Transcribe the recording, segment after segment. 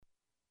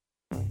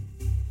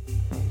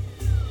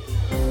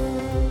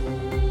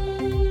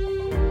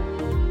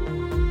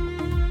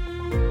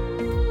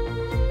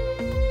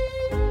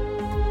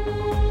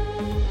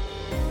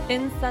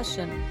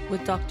Session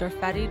with Dr.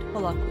 Farid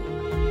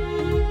Holakwi.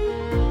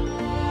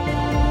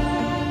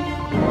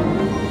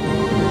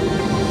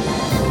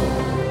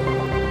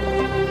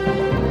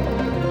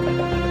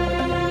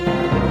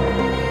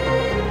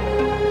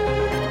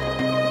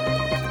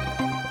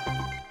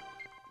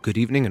 Good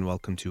evening and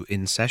welcome to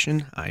In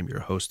Session. I'm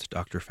your host,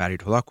 Dr. Farid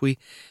Holakwi,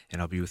 and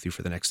I'll be with you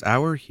for the next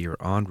hour here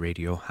on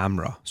Radio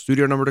Hamra.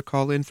 Studio number to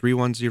call in,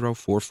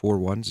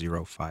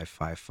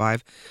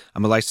 310-441-0555.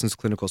 I'm a licensed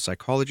clinical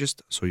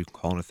psychologist, so you can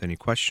call in with any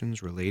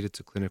questions related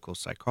to clinical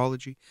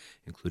psychology,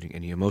 including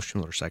any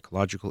emotional or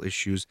psychological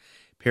issues,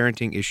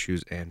 parenting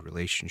issues, and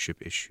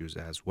relationship issues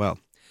as well.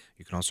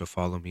 You can also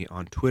follow me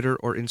on Twitter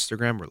or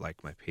Instagram or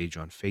like my page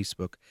on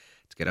Facebook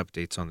to get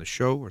updates on the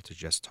show or to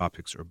suggest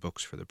topics or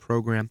books for the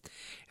program.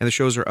 And the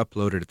shows are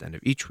uploaded at the end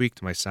of each week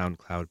to my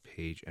SoundCloud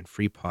page and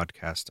free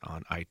podcast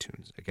on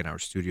iTunes. Again, our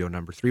studio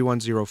number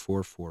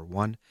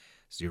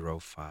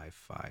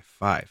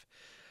 310-441-0555.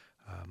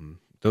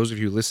 Those of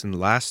you who listened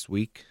last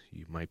week,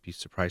 you might be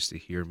surprised to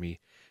hear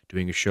me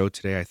doing a show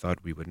today. I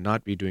thought we would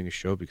not be doing a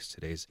show because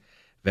today's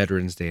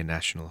Veterans Day, a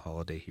national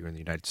holiday here in the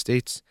United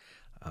States.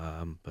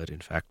 But in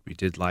fact, we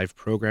did live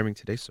programming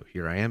today, so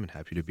here I am and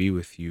happy to be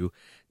with you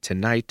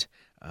tonight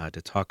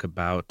to talk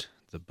about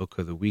the book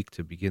of the week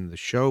to begin the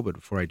show. But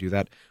before I do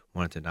that, I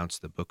wanted to announce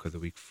the book of the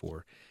week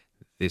for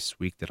this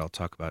week that I'll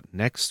talk about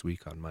next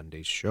week on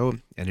Monday's show,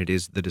 and it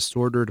is The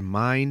Disordered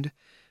Mind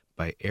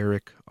by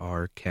Eric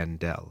R.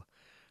 Kandel.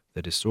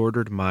 The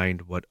Disordered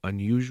Mind, What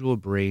Unusual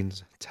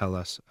Brains Tell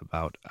Us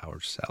About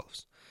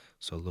Ourselves.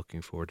 So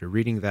looking forward to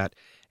reading that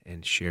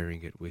and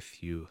sharing it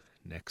with you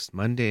next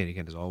Monday. And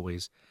again, as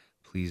always,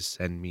 please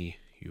send me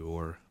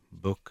your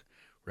book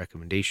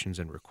recommendations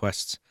and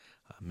requests.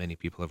 Many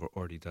people have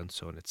already done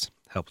so, and it's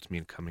helped me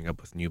in coming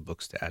up with new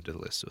books to add to the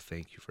list, so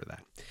thank you for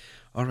that.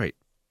 All right,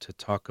 to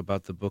talk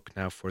about the book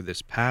now for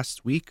this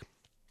past week,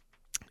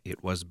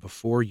 it was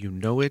Before You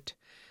Know It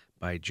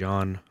by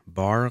John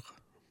Bargh,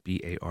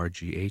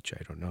 B-A-R-G-H.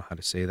 I don't know how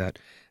to say that.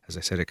 As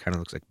I said, it kind of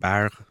looks like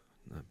Bargh,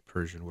 the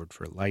Persian word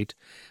for light.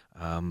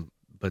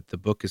 But the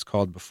book is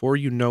called Before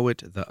You Know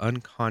It, The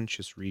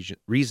Unconscious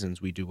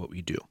Reasons We Do What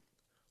We Do.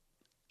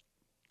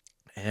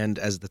 And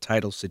as the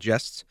title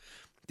suggests,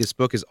 this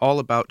book is all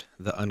about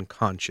the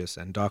unconscious.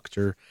 And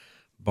Dr.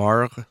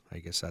 Bargh, I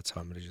guess that's how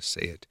I'm going to just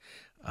say it,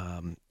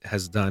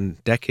 has done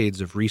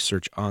decades of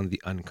research on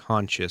the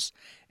unconscious.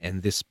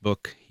 And this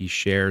book, he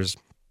shares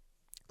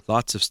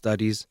lots of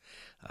studies.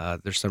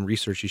 There's some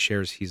research he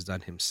shares he's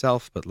done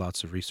himself, but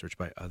lots of research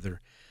by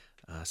other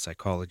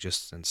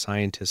psychologists and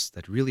scientists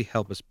that really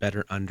help us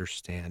better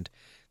understand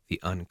the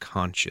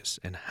unconscious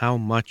and how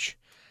much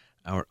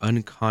our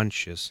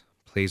unconscious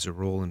plays a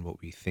role in what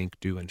we think,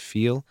 do, and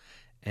feel,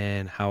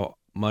 and how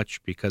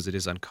much, because it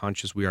is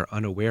unconscious, we are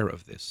unaware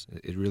of this.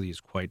 It really is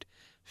quite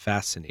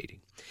fascinating.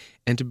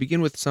 And to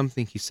begin with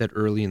something he said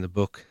early in the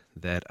book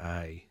that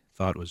I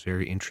thought was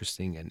very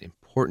interesting and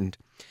important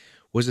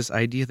was this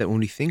idea that when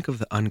we think of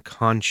the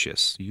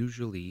unconscious,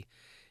 usually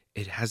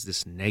it has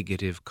this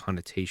negative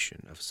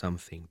connotation of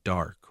something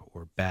dark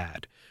or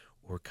bad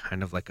or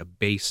kind of like a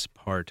base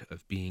part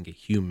of being a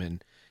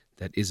human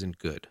that isn't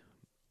good.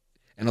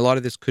 And a lot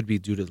of this could be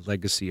due to the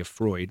legacy of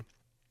Freud,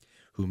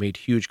 who made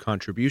huge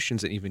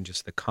contributions and even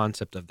just the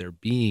concept of there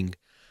being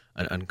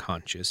an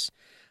unconscious.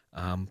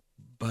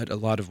 But a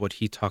lot of what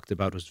he talked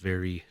about was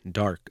very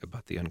dark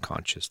about the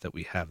unconscious, that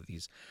we have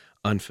these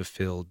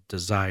unfulfilled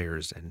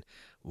desires and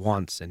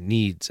wants and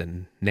needs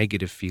and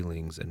negative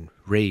feelings and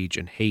rage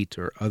and hate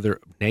or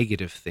other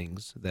negative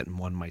things that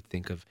one might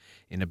think of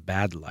in a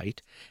bad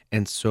light.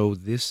 And so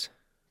this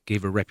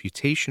gave a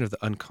reputation of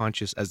the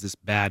unconscious as this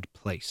bad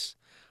place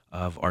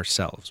of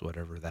ourselves,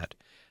 whatever that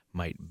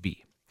might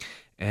be.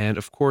 And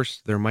of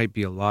course, there might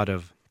be a lot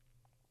of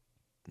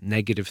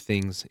negative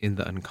things in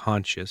the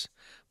unconscious,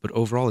 but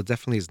overall, it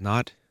definitely is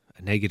not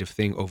a negative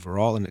thing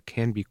overall, and it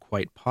can be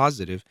quite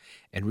positive.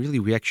 And really,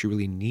 we actually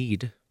really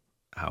need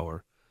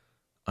our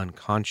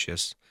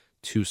unconscious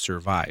to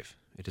survive.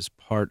 It is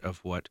part of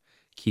what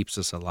keeps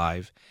us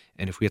alive.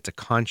 And if we had to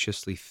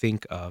consciously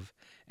think of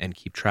and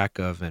keep track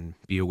of and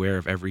be aware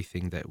of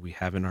everything that we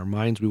have in our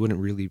minds, we wouldn't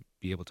really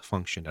be able to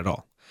function at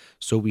all.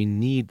 So we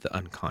need the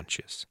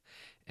unconscious.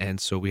 And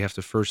so we have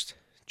to first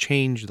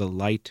change the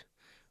light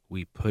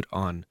we put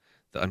on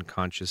the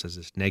unconscious as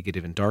this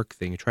negative and dark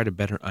thing and try to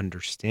better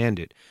understand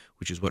it,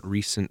 which is what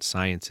recent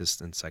scientists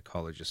and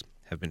psychologists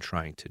have been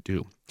trying to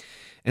do.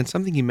 And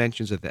something he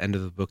mentions at the end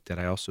of the book that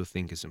I also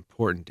think is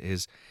important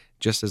is,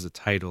 just as the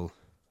title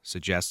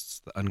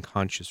suggests, the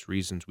unconscious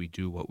reasons we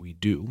do what we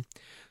do.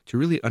 To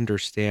really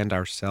understand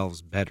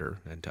ourselves better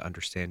and to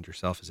understand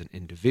yourself as an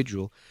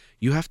individual,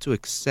 you have to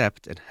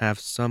accept and have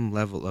some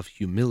level of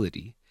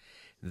humility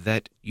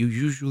that you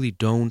usually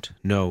don't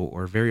know,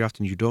 or very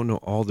often you don't know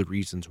all the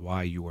reasons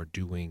why you are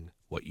doing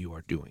what you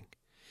are doing.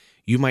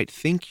 You might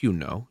think you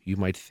know, you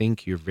might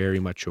think you're very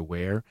much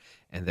aware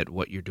and that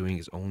what you're doing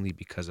is only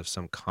because of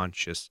some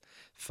conscious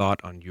thought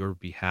on your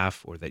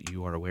behalf, or that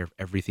you are aware of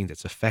everything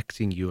that's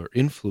affecting you or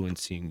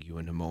influencing you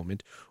in a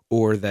moment,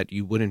 or that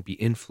you wouldn't be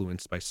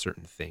influenced by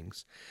certain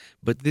things.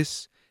 But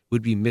this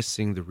would be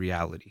missing the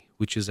reality,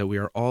 which is that we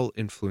are all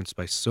influenced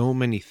by so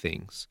many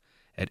things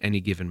at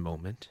any given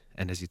moment.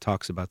 And as he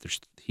talks about,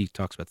 he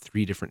talks about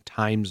three different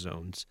time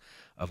zones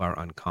of our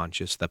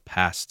unconscious: the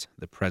past,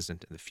 the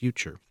present, and the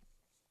future.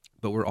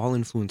 But we're all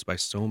influenced by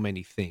so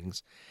many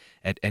things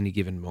at any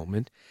given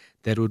moment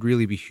that it would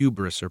really be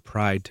hubris or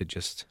pride to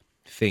just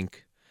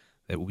think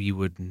that we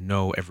would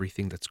know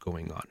everything that's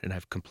going on and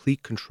have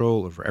complete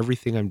control over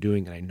everything I'm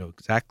doing, and I know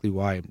exactly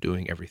why I'm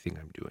doing everything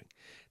I'm doing.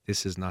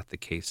 This is not the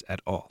case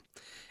at all.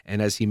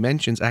 And as he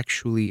mentions,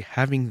 actually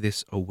having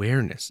this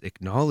awareness,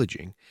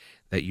 acknowledging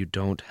that you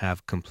don't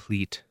have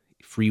complete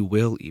free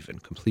will, even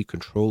complete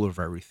control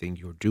over everything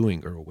you're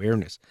doing, or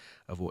awareness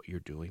of what you're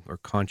doing, or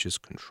conscious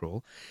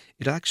control,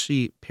 it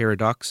actually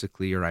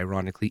paradoxically or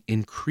ironically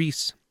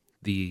increase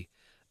the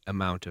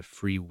amount of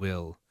free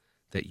will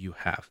that you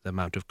have, the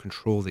amount of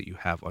control that you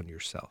have on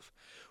yourself.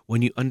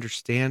 When you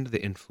understand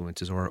the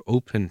influences, or are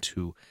open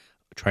to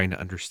trying to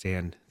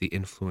understand the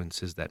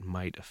influences that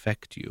might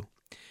affect you,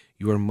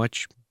 you are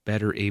much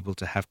better able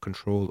to have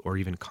control, or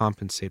even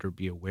compensate or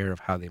be aware of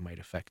how they might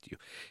affect you.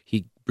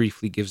 He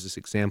briefly gives this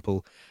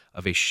example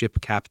of a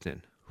ship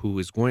captain who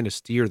is going to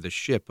steer the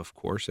ship, of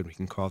course, and we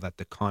can call that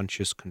the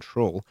conscious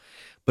control,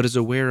 but is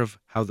aware of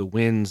how the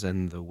winds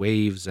and the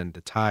waves and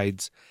the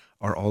tides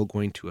are all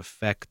going to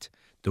affect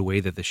the way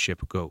that the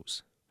ship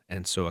goes.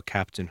 And so a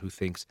captain who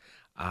thinks,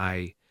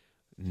 I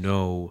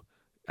know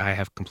I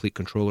have complete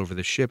control over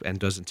the ship, and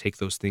doesn't take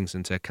those things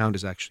into account,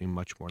 is actually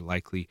much more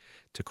likely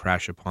to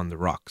crash upon the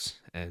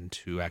rocks and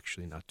to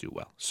actually not do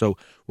well. So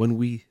when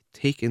we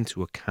take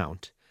into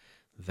account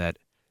that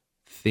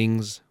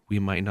things we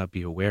might not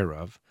be aware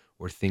of,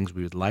 or things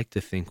we would like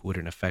to think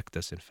wouldn't affect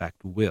us, in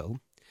fact will,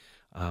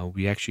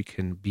 we actually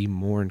can be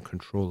more in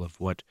control of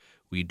what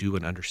we do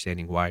and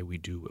understanding why we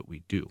do what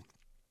we do.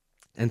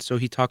 And so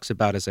he talks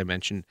about, as I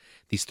mentioned,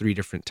 these three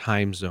different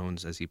time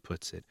zones, as he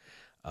puts it,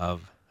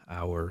 of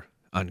our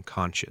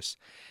unconscious.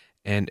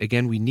 And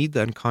again, we need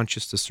the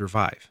unconscious to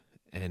survive.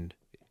 And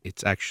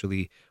it's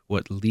actually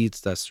what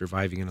leads to us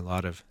surviving in a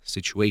lot of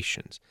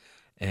situations.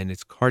 And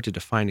it's hard to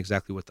define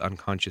exactly what the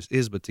unconscious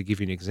is, but to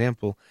give you an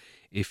example,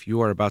 if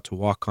you are about to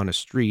walk on a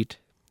street,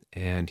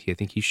 and I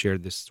think he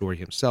shared this story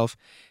himself,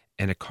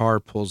 and a car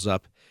pulls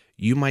up,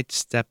 you might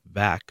step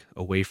back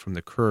away from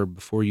the curb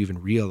before you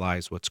even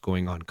realize what's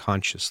going on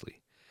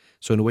consciously.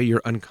 So in a way,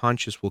 your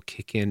unconscious will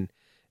kick in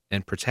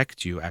and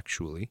protect you,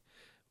 actually,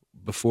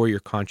 before your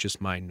conscious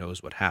mind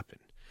knows what happened.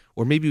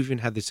 Or maybe you even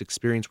had this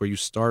experience where you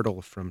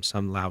startle from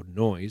some loud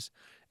noise,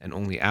 and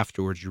only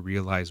afterwards you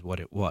realize what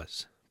it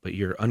was. But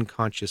your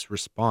unconscious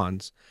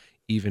responds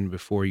even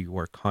before you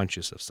are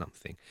conscious of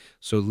something.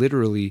 So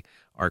literally,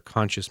 our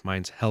conscious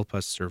minds help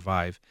us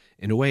survive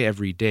in a way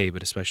every day,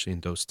 but especially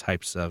in those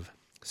types of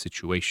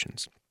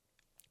situations.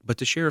 But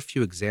to share a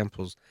few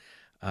examples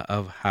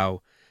of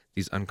how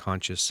these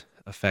unconscious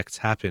effects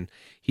happen,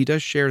 he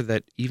does share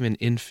that even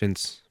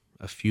infants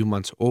a few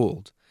months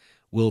old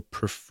will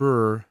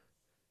prefer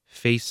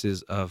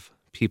faces of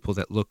people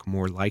that look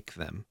more like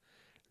them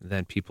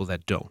than people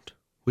that don't,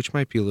 which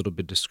might be a little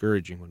bit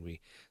discouraging when we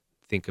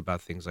think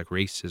about things like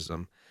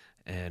racism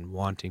and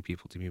wanting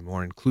people to be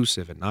more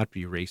inclusive and not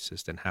be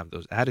racist and have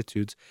those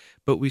attitudes.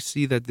 But we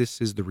see that this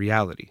is the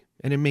reality.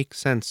 And it makes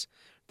sense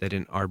that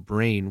in our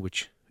brain,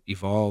 which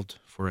evolved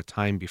for a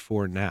time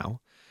before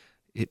now,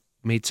 it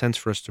made sense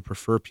for us to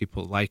prefer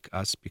people like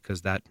us,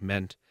 because that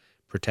meant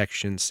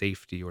protection,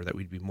 safety, or that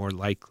we'd be more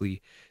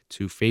likely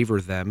to favor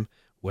them,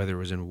 whether it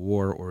was in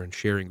war or in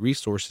sharing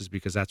resources,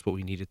 because that's what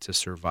we needed to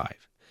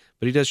survive.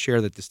 But he does share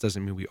that this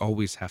doesn't mean we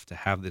always have to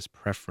have this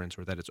preference,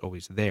 or that it's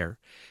always there.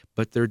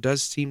 But there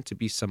does seem to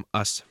be some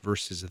us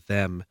versus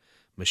them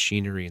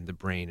machinery in the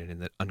brain and in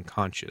the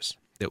unconscious,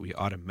 that we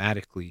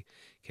automatically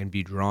can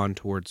be drawn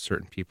towards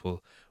certain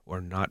people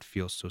or not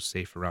feel so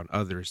safe around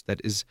others.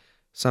 That is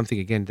something,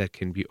 again, that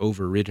can be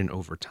overridden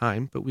over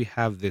time, but we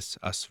have this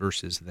us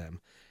versus them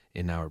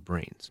in our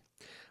brains.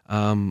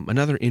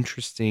 Another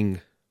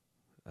interesting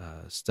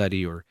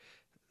study or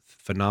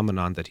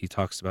phenomenon that he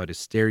talks about is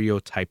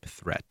stereotype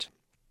threat.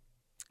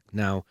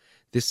 Now,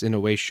 this in a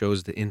way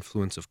shows the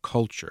influence of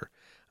culture,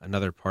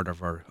 another part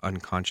of our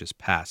unconscious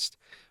past,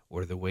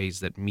 or the ways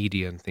that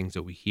media and things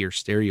that we hear,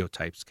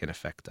 stereotypes, can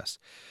affect us.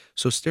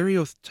 So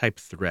stereotype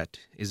threat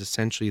is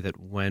essentially that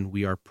when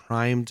we are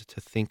primed to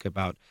think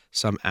about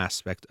some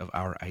aspect of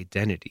our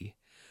identity,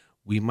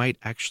 we might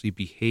actually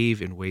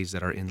behave in ways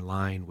that are in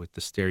line with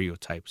the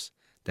stereotypes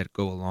that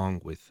go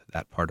along with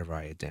that part of our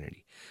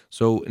identity.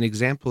 So an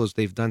example is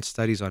they've done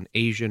studies on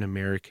Asian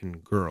American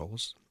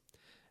girls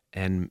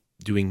and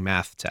doing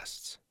math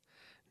tests.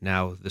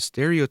 Now, the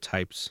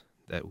stereotypes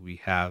that we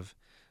have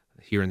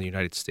here in the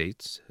United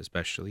States,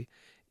 especially,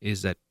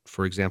 is that,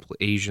 for example,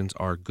 Asians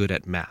are good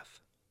at math.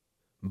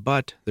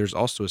 But there's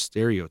also a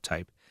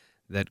stereotype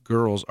that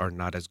girls are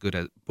not as good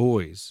as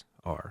boys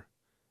are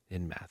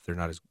in math. They're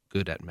not as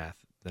good at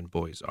math than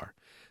boys are.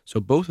 So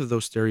both of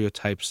those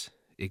stereotypes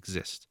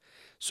exist.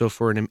 So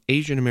for an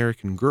Asian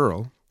American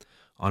girl,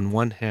 on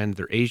one hand,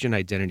 their Asian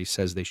identity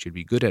says they should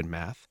be good at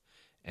math,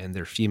 and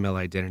their female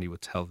identity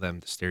would tell them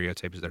the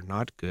stereotype is they're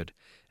not good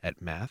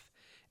at math.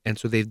 And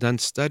so they've done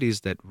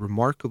studies that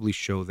remarkably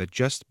show that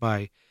just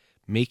by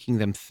making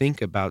them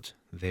think about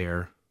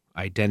their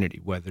identity,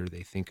 whether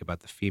they think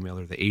about the female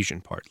or the Asian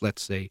part,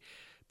 let's say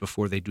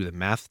before they do the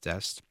math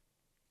test,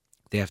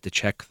 they have to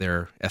check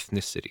their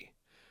ethnicity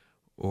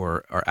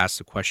or are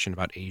asked a question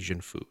about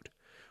Asian food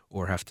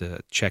or have to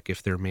check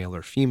if they're male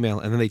or female,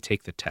 and then they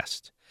take the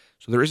test.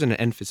 So there isn't an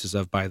emphasis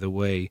of, by the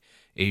way,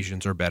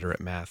 Asians are better at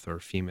math or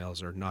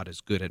females are not as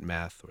good at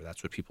math, or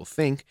that's what people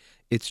think.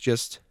 It's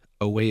just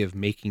a way of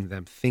making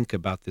them think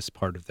about this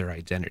part of their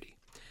identity.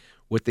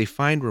 What they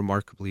find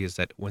remarkably is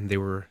that when they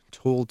were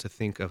told to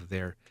think of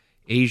their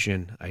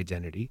Asian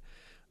identity,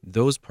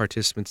 those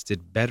participants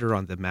did better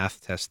on the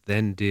math test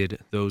than did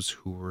those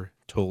who were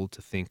told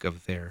to think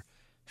of their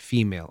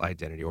female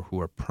identity or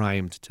who are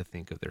primed to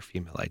think of their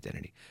female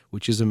identity,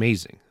 which is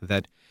amazing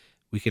that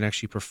we can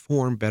actually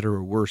perform better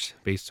or worse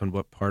based on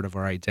what part of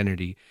our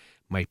identity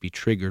might be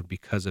triggered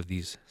because of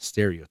these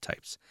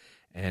stereotypes.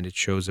 And it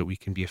shows that we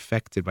can be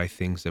affected by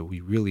things that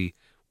we really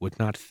would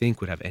not think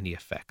would have any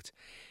effect.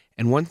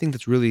 And one thing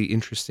that's really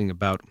interesting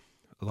about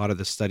a lot of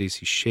the studies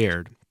he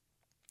shared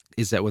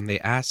is that when they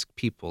ask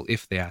people,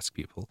 if they ask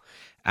people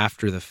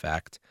after the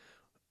fact,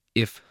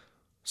 if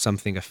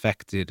something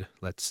affected,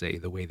 let's say,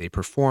 the way they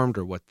performed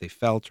or what they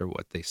felt or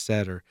what they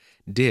said or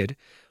did,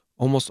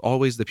 almost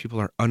always the people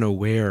are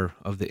unaware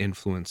of the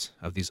influence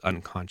of these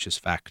unconscious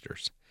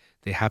factors.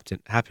 They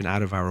happen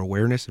out of our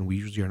awareness, and we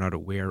usually are not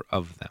aware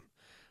of them.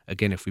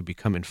 Again, if we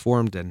become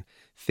informed and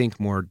think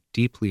more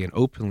deeply and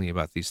openly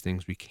about these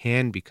things, we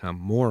can become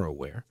more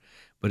aware.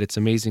 But it's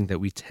amazing that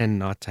we tend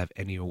not to have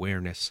any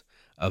awareness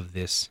of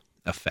this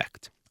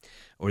effect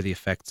or the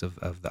effects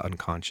of the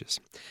unconscious.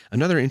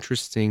 Another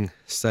interesting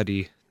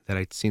study that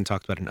I'd seen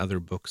talked about in other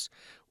books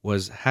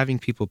was having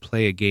people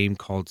play a game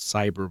called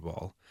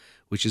Cyberball,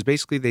 which is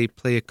basically they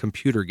play a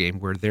computer game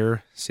where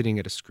they're sitting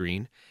at a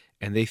screen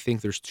and they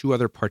think there's two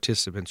other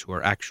participants who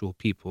are actual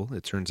people.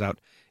 It turns out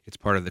it's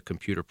part of the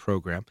computer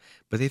program,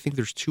 but they think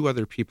there's two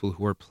other people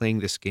who are playing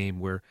this game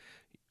where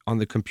on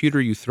the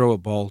computer you throw a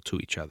ball to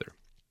each other.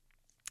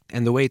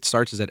 And the way it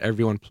starts is that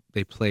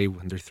they play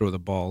when they throw the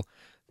ball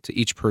to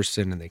each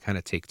person and they kind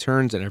of take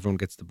turns and everyone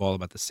gets the ball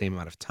about the same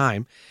amount of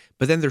time.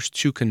 But then there's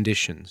two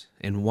conditions.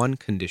 In one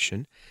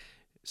condition,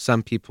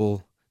 some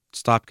people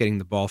stop getting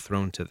the ball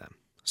thrown to them.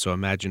 So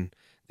imagine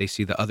they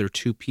see the other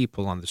two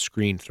people on the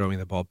screen throwing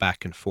the ball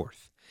back and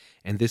forth.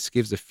 And this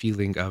gives a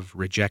feeling of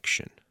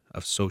rejection,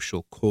 of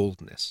social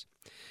coldness.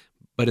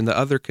 But in the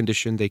other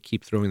condition, they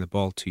keep throwing the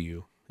ball to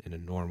you in a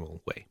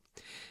normal way,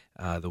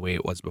 the way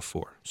it was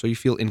before. So you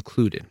feel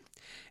included.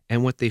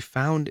 And what they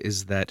found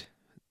is that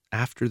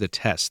after the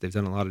test, they've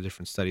done a lot of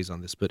different studies on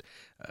this, but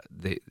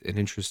an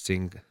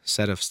interesting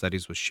set of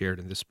studies was shared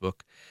in this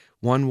book.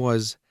 One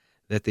was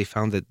that they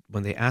found that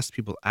when they asked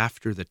people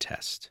after the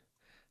test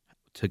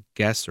to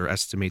guess or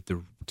estimate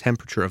the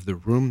temperature of the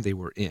room they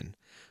were in,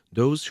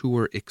 those who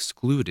were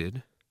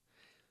excluded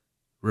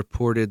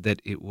reported that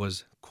it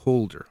was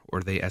colder, or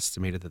they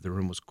estimated that the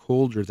room was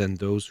colder than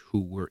those who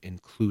were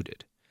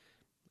included.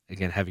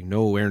 Again, having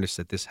no awareness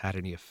that this had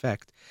any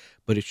effect,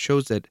 but it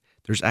shows that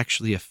there's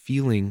actually a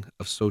feeling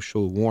of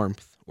social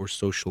warmth or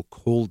social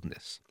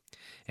coldness.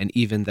 And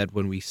even that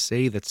when we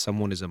say that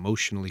someone is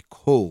emotionally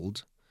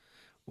cold,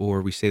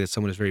 or we say that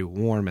someone is very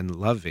warm and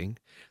loving,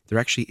 there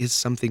actually is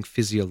something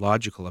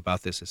physiological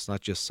about this. It's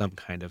not just some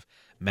kind of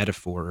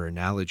metaphor or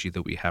analogy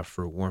that we have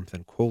for warmth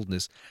and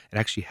coldness. It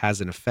actually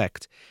has an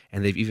effect.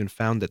 And they've even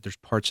found that there's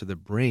parts of the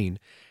brain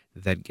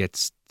that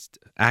gets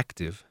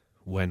active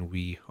when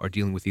we are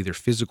dealing with either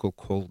physical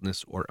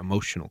coldness or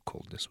emotional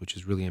coldness, which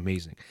is really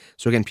amazing.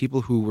 So again,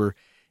 people who were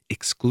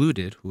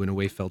excluded, who in a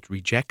way felt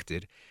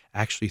rejected,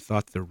 actually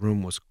thought the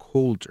room was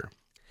colder.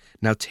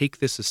 Now take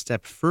this a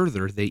step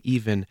further. They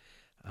even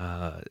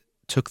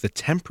took the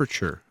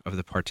temperature of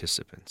the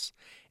participants,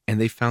 and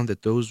they found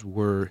that those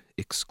were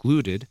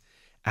excluded,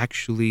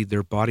 actually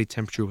their body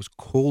temperature was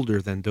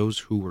colder than those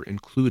who were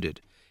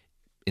included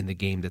in the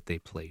game that they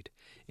played.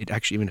 It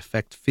actually even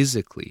affected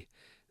physically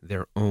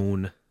their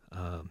own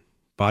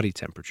body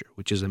temperature,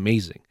 which is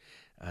amazing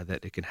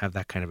that it can have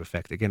that kind of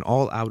effect. Again,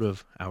 all out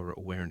of our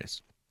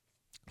awareness.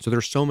 So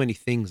there's so many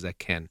things that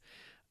can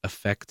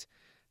affect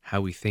how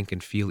we think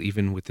and feel,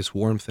 even with this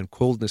warmth and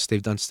coldness.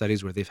 They've done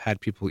studies where they've had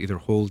people either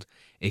hold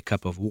a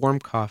cup of warm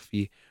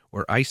coffee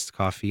or iced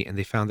coffee, and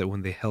they found that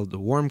when they held the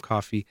warm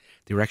coffee,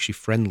 they were actually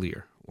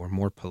friendlier or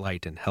more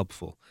polite and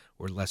helpful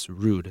or less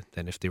rude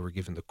than if they were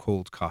given the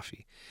cold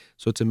coffee.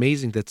 So it's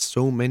amazing that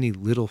so many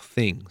little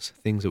things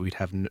that we'd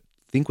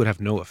think would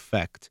have no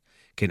effect,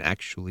 can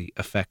actually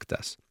affect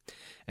us.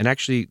 And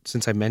actually,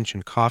 since I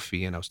mentioned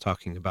coffee and I was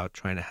talking about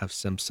trying to have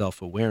some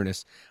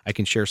self-awareness, I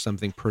can share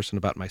something personal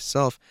about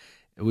myself,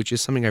 which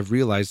is something I've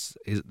realized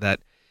is that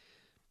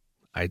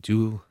I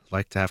do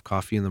like to have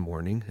coffee in the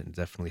morning, and it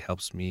definitely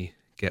helps me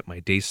get my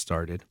day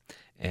started,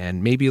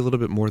 and maybe a little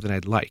bit more than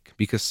I'd like.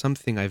 Because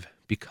something I've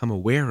become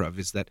aware of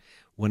is that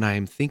when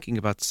I'm thinking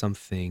about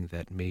something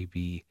that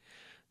maybe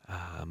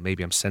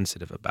I'm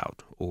sensitive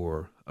about,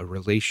 or a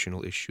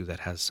relational issue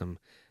that has some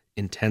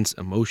intense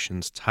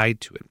emotions tied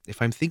to it,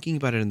 if I'm thinking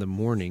about it in the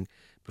morning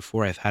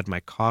before I've had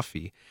my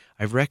coffee,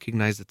 I've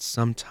recognized that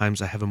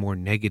sometimes I have a more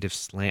negative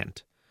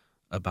slant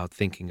about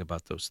thinking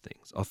about those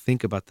things. I'll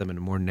think about them in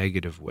a more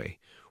negative way,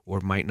 or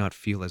might not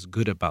feel as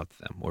good about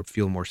them, or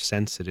feel more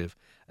sensitive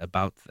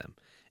about them.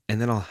 And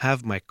then I'll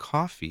have my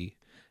coffee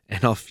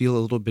and I'll feel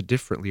a little bit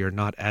differently, or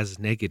not as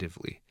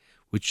negatively,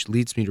 which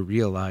leads me to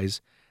realize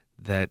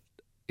that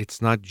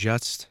it's not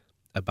just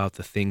about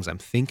the things I'm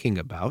thinking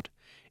about.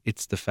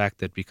 It's the fact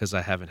that because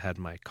I haven't had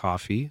my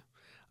coffee,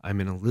 I'm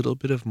in a little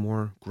bit of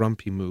more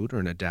grumpy mood or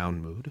in a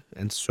down mood.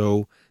 And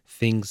so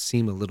things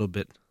seem a little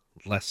bit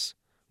less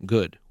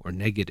good or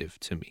negative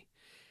to me.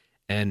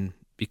 And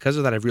because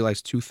of that, I've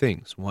realized two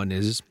things. One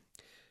is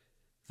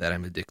that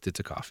I'm addicted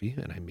to coffee,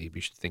 and I maybe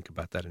should think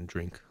about that and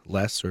drink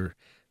less, or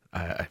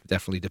I'm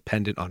definitely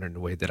dependent on it in a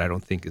way that I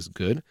don't think is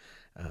good.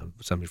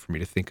 Something for me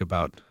to think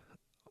about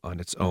on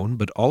its own,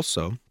 but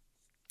also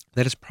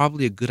that it's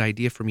probably a good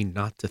idea for me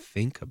not to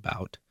think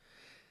about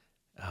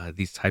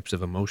these types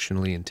of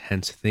emotionally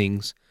intense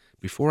things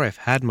before I've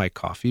had my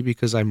coffee,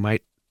 because I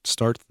might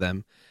start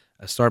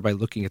by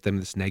looking at them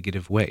this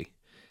negative way,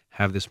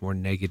 have this more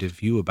negative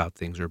view about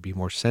things, or be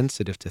more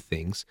sensitive to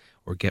things,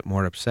 or get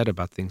more upset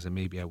about things that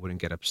maybe I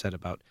wouldn't get upset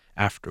about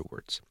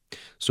afterwards.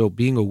 So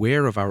being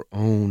aware of our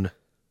own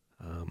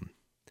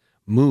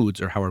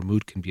moods, or how our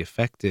mood can be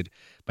affected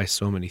by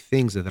so many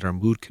things, and that our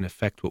mood can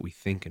affect what we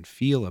think and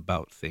feel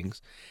about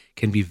things,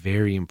 can be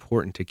very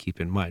important to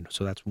keep in mind.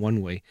 So that's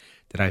one way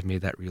that I've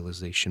made that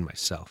realization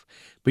myself.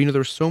 But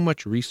there's so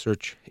much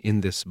research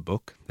in this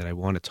book that I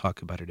want to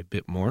talk about it a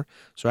bit more.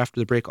 So after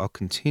the break, I'll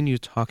continue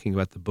talking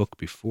about the book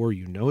Before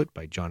You Know It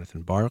by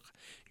Jonathan Baruch.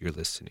 You're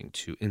listening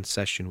to In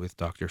Session with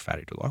Dr.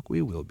 Fadi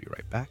Holakwi. We'll be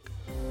right back.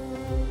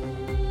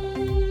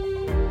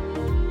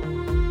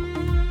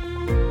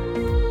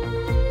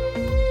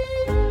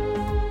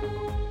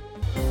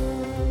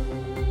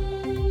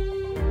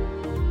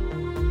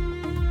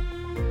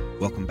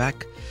 Welcome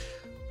back.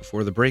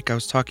 Before the break, I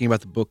was talking about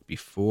the book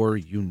Before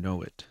You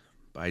Know It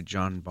by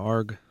John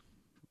Bargh.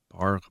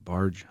 I'm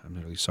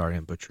really sorry,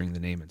 I'm butchering the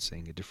name and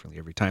saying it differently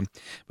every time.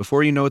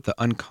 Before You Know It, the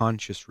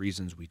unconscious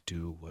reasons we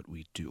do what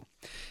we do.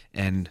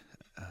 And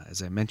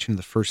as I mentioned in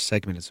the first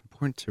segment, it's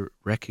important to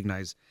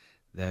recognize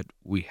that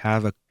we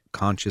have a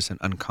conscious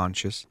and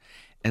unconscious.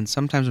 And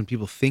sometimes when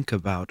people think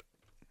about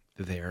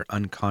their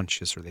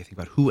unconscious, or they think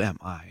about who am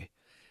I,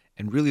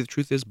 and really the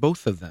truth is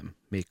both of them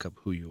make up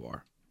who you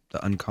are.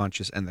 The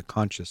unconscious and the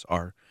conscious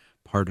are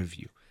part of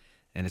you.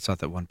 And it's not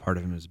that one part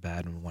of him is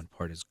bad and one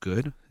part is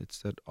good.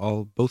 It's that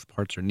both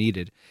parts are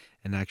needed.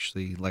 And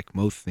actually, like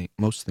most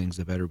things,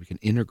 the better we can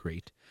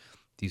integrate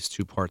these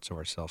two parts of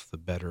ourselves, the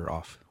better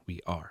off we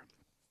are.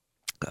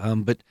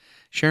 But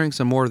sharing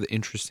some more of the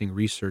interesting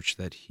research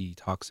that he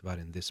talks about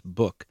in this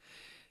book,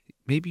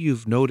 maybe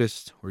you've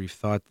noticed, or you've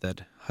thought,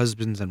 that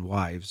husbands and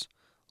wives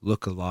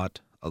look a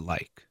lot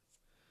alike,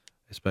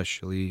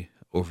 especially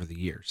over the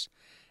years.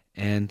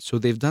 And so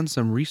they've done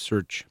some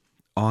research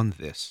on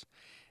this,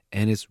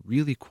 and it's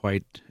really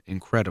quite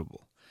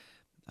incredible.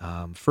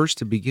 First,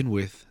 to begin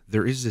with,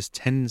 there is this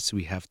tendency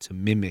we have to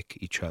mimic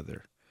each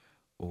other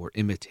or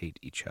imitate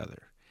each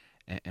other.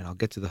 And I'll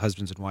get to the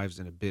husbands and wives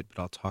in a bit,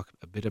 but I'll talk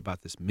a bit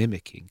about this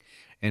mimicking,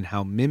 and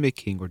how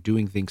mimicking or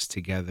doing things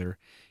together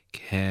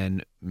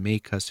can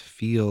make us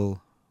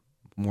feel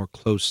more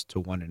close to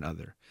one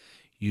another.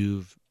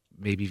 You've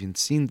maybe even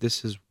seen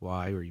this is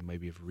why, or you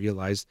maybe have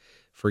realized,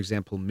 for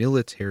example,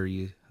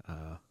 military,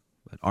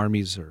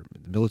 armies or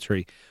the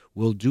military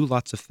will do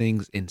lots of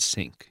things in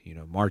sync,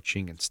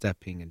 marching and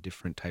stepping and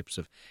different types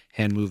of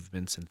hand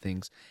movements and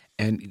things.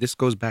 And this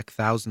goes back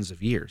thousands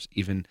of years.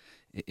 Even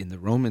in the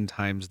Roman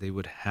times, they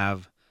would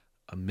have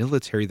a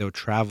military, though,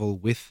 travel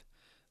with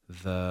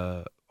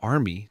the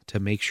army to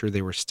make sure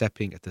they were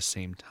stepping at the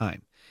same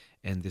time.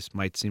 And this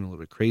might seem a little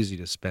bit crazy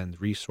to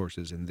spend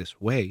resources in this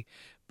way,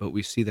 but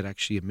we see that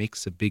actually it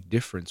makes a big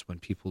difference when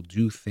people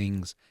do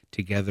things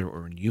together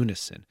or in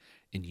unison,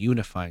 in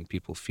unifying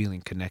people,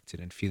 feeling connected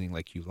and feeling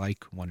like you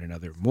like one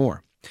another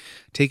more.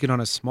 Take it on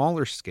a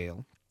smaller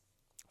scale,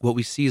 what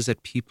we see is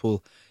that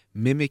people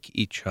mimic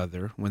each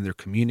other when they're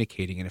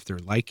communicating and if they're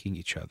liking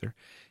each other.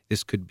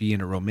 This could be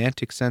in a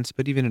romantic sense,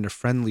 but even in a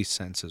friendly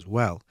sense as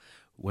well.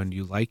 When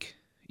you like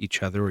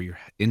each other, or you're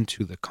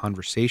into the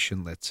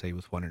conversation, let's say,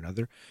 with one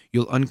another,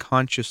 you'll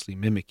unconsciously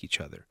mimic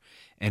each other.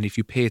 And if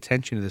you pay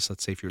attention to this,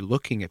 let's say if you're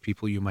looking at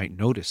people, you might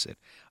notice it.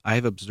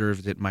 I've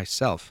observed it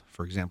myself.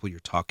 For example, you're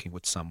talking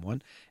with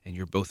someone and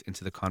you're both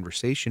into the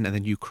conversation, and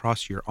then you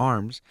cross your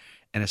arms,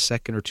 and a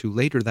second or two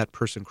later, that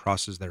person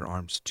crosses their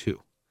arms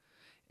too.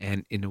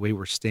 And in a way,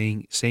 we're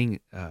staying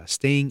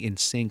in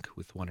sync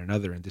with one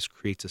another, and this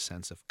creates a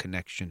sense of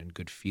connection and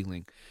good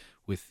feeling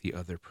with the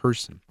other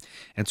person.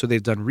 And so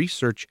they've done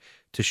research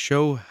to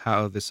show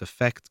how this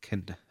effect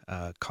can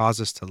cause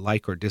us to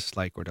like or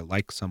dislike or to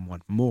like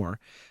someone more.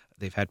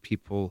 They've had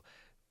people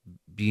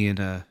be in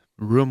a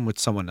room with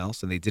someone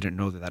else and they didn't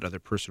know that that other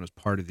person was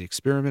part of the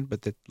experiment,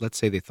 but that, let's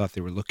say, they thought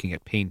they were looking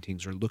at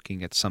paintings or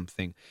looking at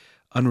something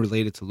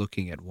unrelated to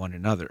looking at one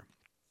another.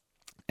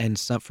 And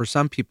for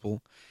some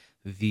people,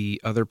 the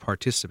other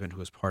participant who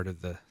was part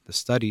of the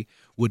study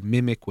would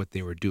mimic what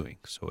they were doing.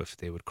 So if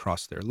they would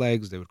cross their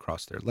legs, they would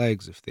cross their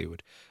legs. If they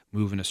would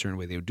move in a certain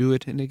way, they would do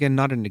it. And again,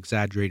 not an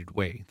exaggerated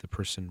way. The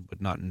person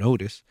would not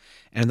notice.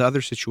 And in the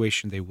other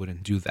situation, they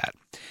wouldn't do that.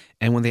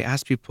 And when they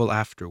asked people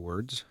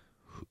afterwards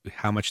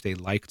how much they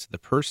liked the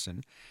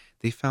person,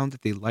 they found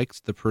that they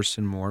liked the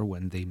person more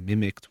when they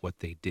mimicked what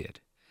they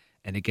did.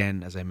 And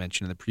again, as I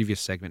mentioned in the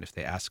previous segment, if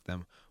they asked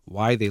them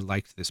why they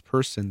liked this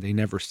person, they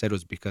never said it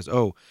was because,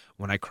 oh,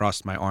 when I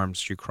crossed my arms,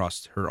 she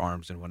crossed her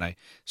arms, and when I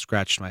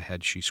scratched my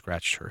head, she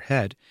scratched her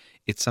head.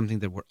 It's something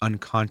that we're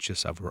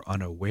unconscious of, we're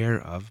unaware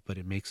of, but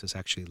it makes us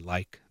actually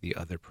like the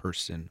other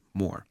person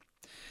more.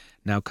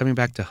 Now, coming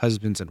back to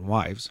husbands and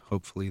wives,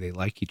 hopefully they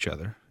like each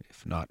other.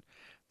 If not,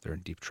 they're in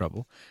deep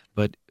trouble.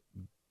 But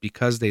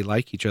because they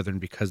like each other and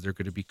because they're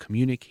going to be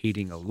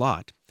communicating a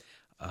lot,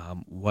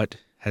 what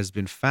has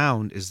been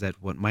found is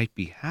that what might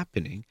be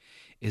happening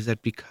is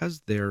that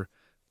because they're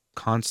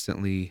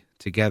constantly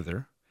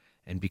together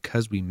and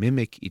because we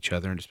mimic each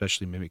other and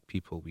especially mimic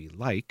people we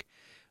like,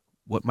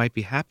 what might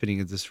be happening,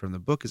 is this from the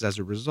book, is as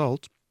a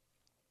result,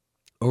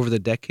 over the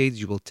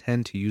decades, you will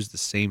tend to use the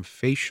same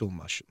facial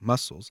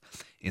muscles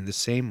in the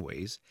same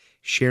ways,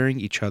 sharing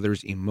each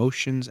other's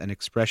emotions and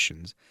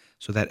expressions,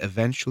 so that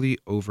eventually,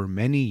 over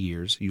many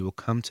years, you will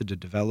come to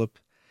develop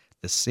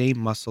the same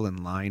muscle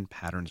and line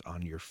patterns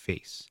on your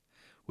face,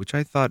 which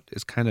I thought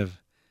is kind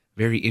of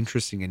very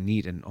interesting and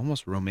neat and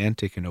almost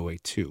romantic in a way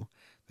too,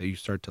 that you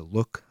start to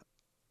look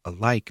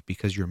alike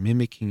because you're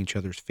mimicking each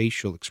other's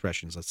facial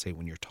expressions, let's say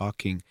when you're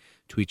talking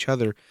to each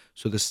other,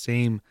 so the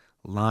same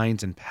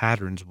lines and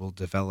patterns will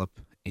develop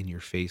in your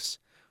face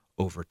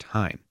over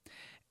time.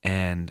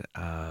 And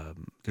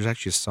there's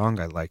actually a song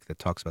I like that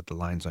talks about the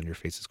lines on your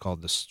face. It's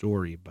called The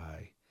Story by,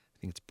 I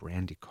think it's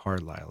Brandy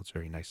Carlisle. It's a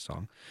very nice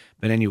song.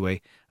 But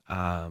anyway,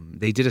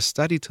 they did a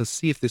study to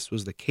see if this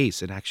was the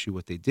case. And actually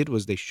what they did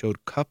was they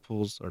showed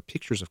couples or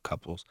pictures of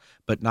couples,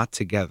 but not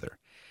together.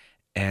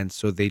 And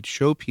so they'd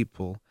show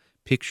people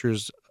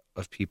pictures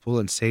of people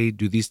and say,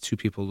 do these two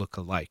people look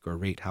alike, or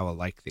rate how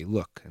alike they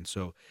look? And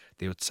so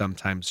they would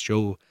sometimes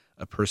show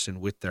a person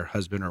with their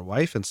husband or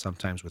wife and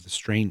sometimes with a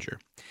stranger.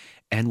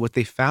 And what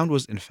they found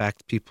was, in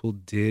fact, people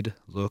did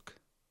look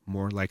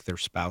more like their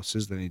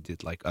spouses than they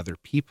did like other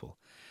people.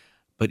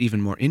 But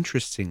even more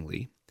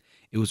interestingly,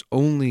 it was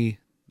only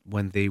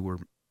when they were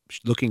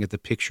looking at the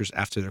pictures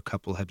after their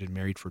couple had been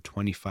married for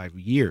 25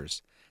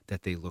 years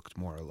that they looked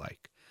more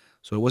alike.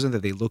 So it wasn't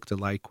that they looked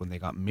alike when they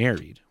got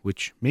married,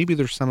 which maybe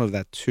there's some of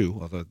that too,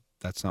 although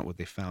that's not what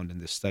they found in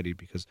this study,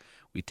 because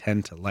we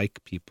tend to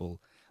like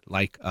people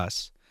like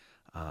us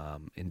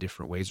in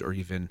different ways. Or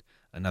even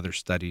another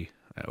study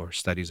or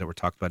studies that were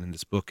talked about in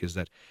this book is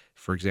that,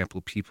 for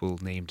example, people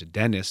named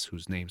Dennis,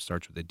 whose name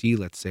starts with a D,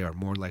 let's say, are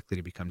more likely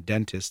to become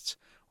dentists,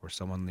 or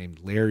someone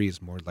named Larry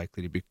is more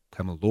likely to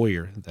become a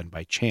lawyer than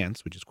by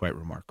chance, which is quite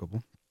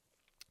remarkable.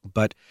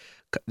 But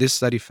this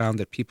study found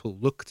that people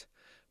looked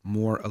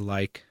more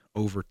alike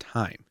over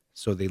time.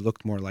 So they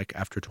looked more like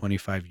after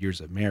 25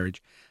 years of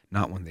marriage,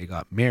 not when they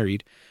got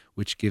married,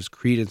 which gives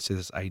credence to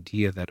this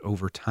idea that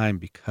over time,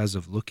 because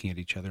of looking at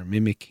each other,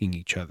 mimicking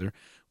each other,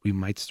 we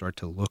might start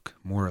to look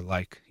more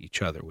like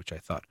each other, which I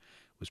thought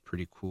was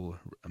pretty cool,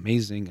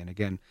 amazing, and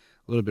again,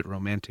 a little bit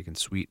romantic and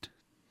sweet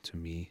to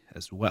me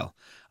as well.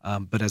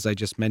 But as I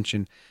just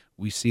mentioned,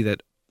 we see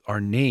that our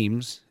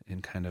names,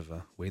 in kind of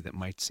a way that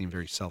might seem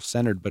very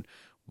self-centered, but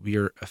we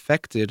are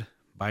affected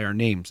by our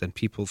names. And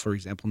people, for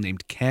example,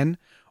 named Ken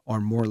are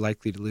more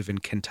likely to live in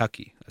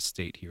Kentucky, a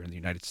state here in the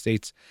United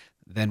States,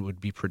 than would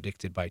be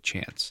predicted by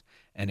chance.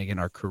 And again,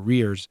 our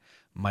careers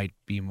might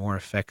be more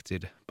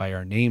affected by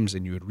our names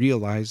than you would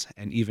realize.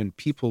 And even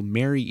people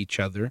marry each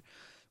other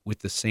with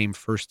the same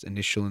first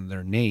initial in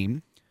their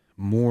name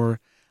more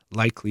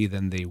likely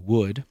than they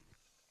would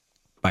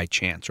by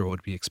chance, or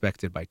would be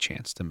expected by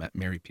chance, to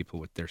marry people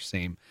with their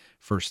same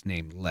first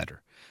name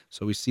letter.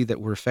 So we see that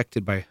we're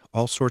affected by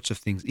all sorts of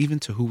things, even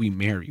to who we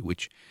marry,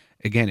 which,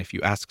 again, if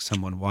you ask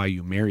someone why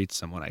you married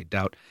someone, I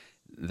doubt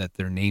that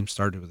their name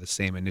started with the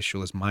same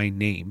initial as my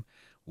name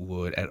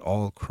would at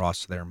all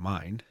cross their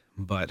mind.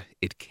 But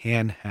it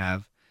can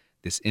have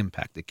this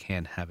impact. It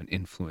can have an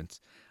influence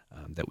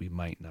that we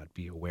might not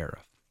be aware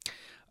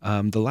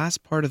of. The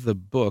last part of the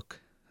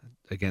book,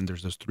 again,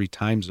 there's those 3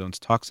 time zones,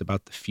 talks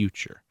about the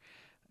future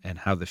and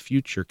how the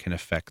future can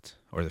affect,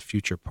 or the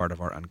future part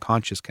of our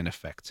unconscious can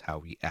affect how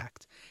we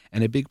act.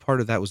 And a big part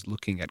of that was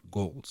looking at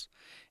goals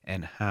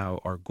and how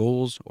our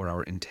goals or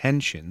our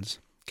intentions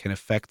can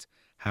affect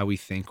how we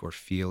think or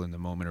feel in the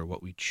moment, or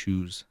what we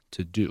choose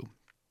to do.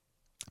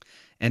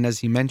 And as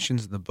he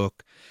mentions in the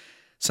book,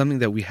 something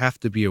that we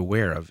have to be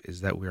aware of is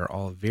that we are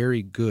all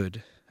very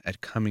good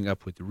at coming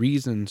up with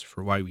reasons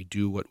for why we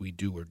do what we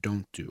do or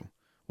don't do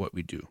what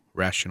we do,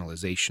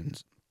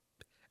 rationalizations,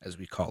 as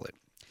we call it.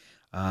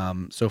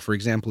 So, for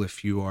example,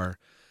 if you are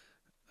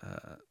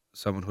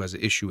someone who has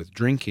an issue with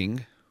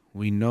drinking,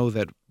 we know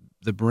that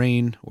the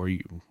brain, or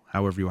you,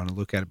 however you want to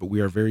look at it, but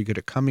we are very good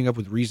at coming up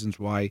with reasons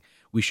why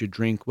we should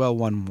drink, well,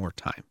 one more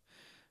time.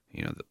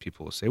 The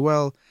people will say,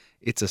 well,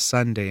 it's a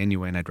Sunday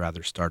anyway, and I'd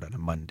rather start on a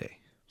Monday.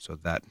 So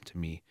that, to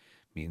me,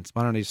 means,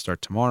 why don't I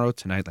start tomorrow?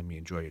 Tonight, let me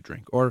enjoy a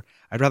drink. Or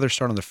I'd rather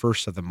start on the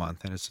 1st of the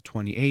month, and it's the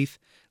 28th.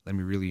 Let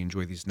me really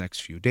enjoy these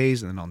next few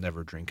days, and then I'll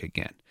never drink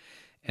again.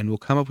 And we'll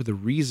come up with a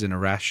reason, a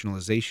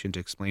rationalization to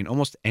explain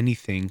almost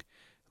anything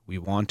we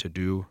want to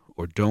do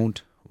or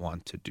don't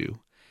want to do.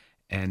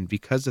 And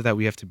because of that,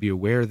 we have to be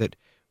aware that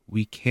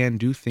we can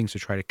do things to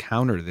try to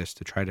counter this,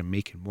 to try to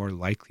make it more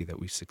likely that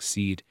we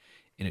succeed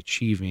in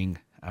achieving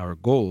our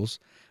goals.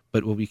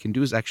 But what we can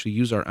do is actually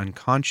use our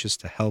unconscious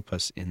to help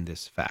us in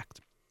this fact.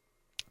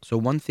 So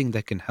one thing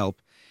that can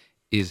help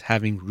is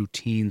having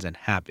routines and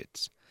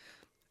habits.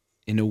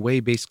 In a way,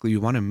 basically, we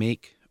want to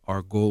make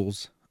our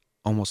goals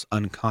almost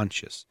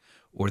unconscious,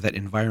 or that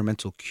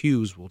environmental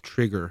cues will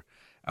trigger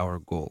our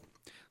goal.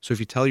 So if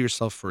you tell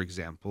yourself, for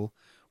example,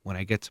 when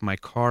I get to my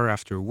car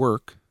after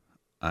work,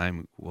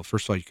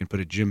 first of all, you can put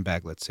a gym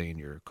bag, let's say, in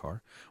your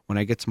car. When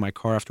I get to my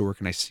car after work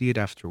and I see it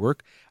after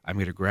work, I'm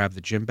going to grab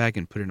the gym bag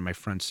and put it in my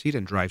front seat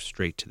and drive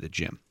straight to the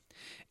gym.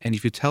 And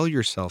if you tell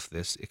yourself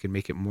this, it can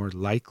make it more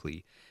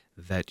likely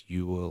that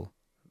you will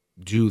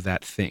do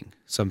that thing,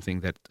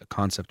 a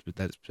concept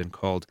that's been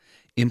called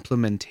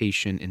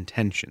implementation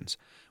intentions,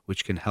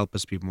 which can help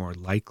us be more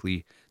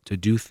likely to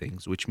do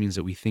things, which means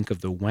that we think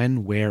of the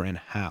when, where, and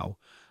how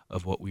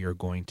of what we are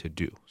going to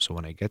do. So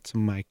when I get to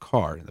my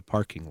car in the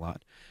parking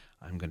lot,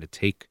 I'm going to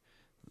take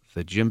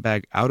the gym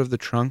bag out of the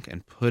trunk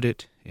and put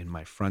it in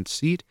my front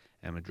seat,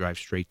 and I'm going to drive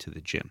straight to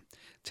the gym.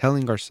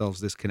 Telling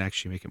ourselves this can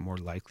actually make it more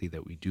likely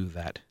that we do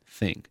that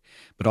thing.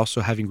 But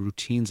also having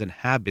routines and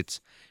habits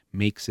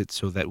makes it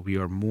so that we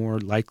are more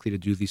likely to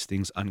do these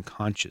things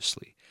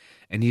unconsciously.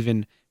 And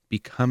even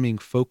becoming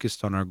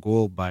focused on our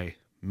goal by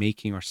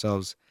making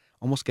ourselves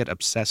almost get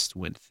obsessed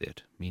with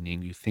it,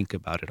 meaning you think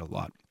about it a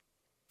lot,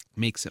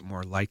 makes it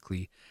more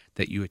likely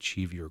that you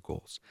achieve your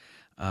goals.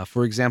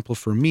 For example,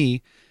 for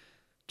me,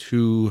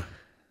 two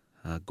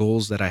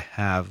goals that I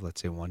have,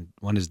 let's say one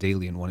is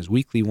daily and one is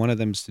weekly. One of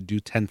them is to do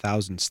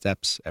 10,000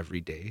 steps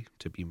every day,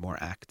 to be more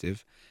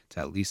active, to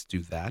at least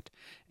do that.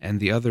 And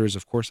the other is,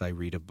 of course, I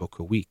read a book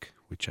a week,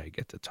 which I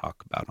get to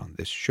talk about on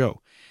this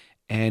show.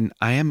 And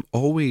I am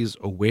always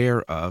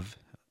aware of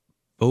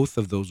both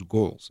of those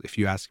goals. If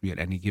you ask me at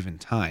any given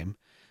time,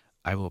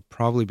 I will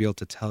probably be able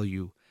to tell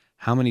you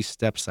how many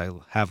steps I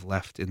have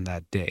left in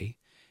that day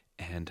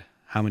and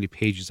how many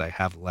pages I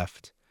have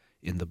left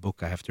in the book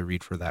I have to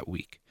read for that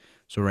week.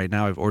 So right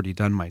now I've already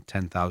done my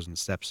 10,000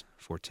 steps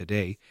for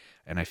today,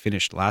 and I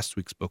finished last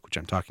week's book, which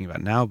I'm talking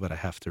about now, but I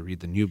have to read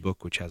the new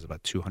book, which has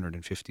about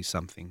 250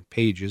 something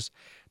pages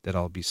that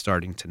I'll be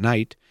starting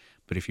tonight.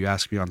 But if you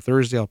ask me on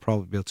Thursday, I'll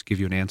probably be able to give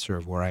you an answer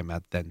of where I'm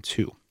at then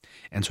too.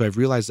 And so I've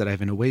realized that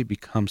I've in a way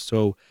become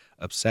so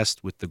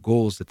obsessed with the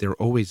goals that they're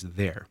always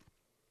there,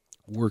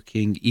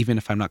 working, even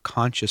if I'm not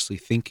consciously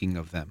thinking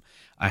of them.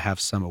 I have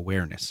some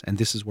awareness. And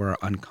this is where our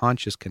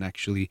unconscious can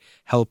actually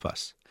help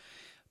us,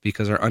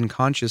 because our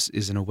unconscious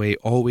is in a way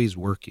always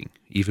working,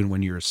 even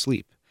when you're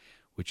asleep,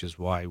 which is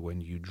why when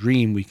you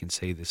dream, we can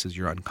say this is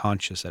your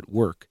unconscious at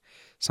work,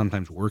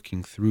 sometimes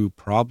working through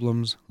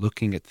problems,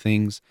 looking at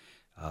things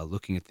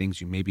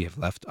you maybe have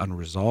left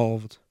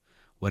unresolved,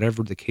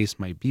 whatever the case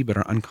might be. But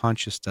our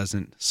unconscious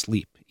doesn't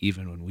sleep.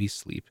 Even when we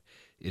sleep,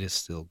 it is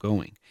still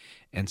going.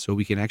 And so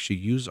we can actually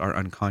use our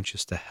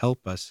unconscious to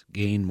help us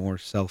gain more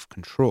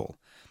self-control.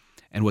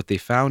 And what they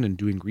found in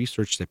doing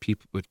research that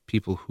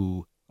people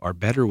who are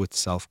better with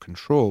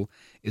self-control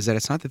is that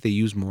it's not that they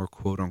use more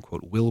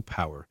quote-unquote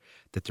willpower,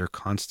 that they're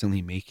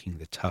constantly making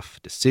the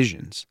tough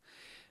decisions,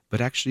 but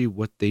actually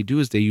what they do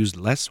is they use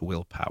less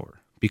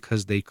willpower,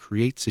 because they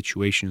create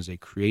situations, they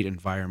create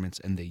environments,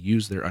 and they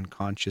use their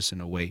unconscious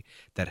in a way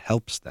that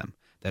helps them,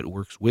 that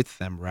works with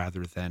them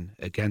rather than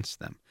against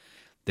them.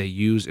 They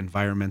use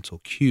environmental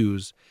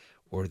cues,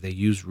 or they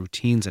use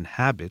routines and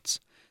habits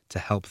to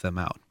help them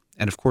out.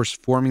 And of course,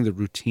 forming the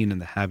routine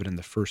and the habit in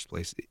the first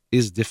place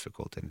is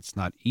difficult, and it's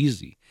not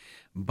easy.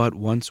 But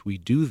once we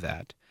do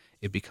that,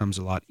 it becomes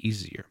a lot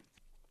easier.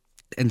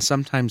 And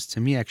sometimes, to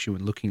me, actually,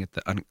 when looking at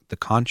the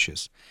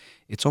conscious,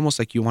 it's almost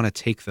like you want to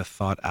take the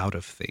thought out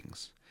of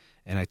things.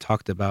 And I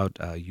talked about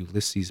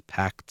Ulysses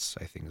Pacts,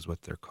 I think is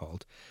what they're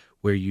called,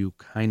 where you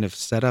kind of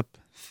set up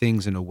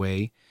things in a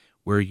way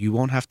where you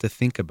won't have to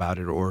think about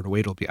it, or in a way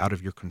it'll be out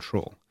of your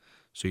control.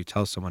 So you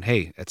tell someone,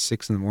 hey, at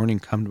 6 a.m,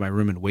 come to my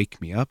room and wake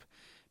me up,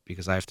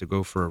 because I have to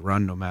go for a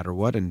run no matter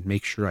what, and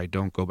make sure I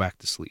don't go back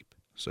to sleep.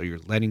 So you're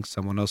letting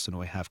someone else in a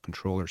way have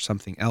control, or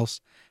something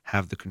else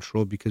have the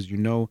control, because you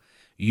know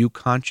you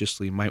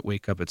consciously might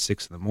wake up at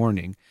 6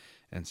 a.m.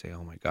 and say,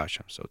 oh my gosh,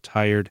 I'm so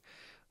tired.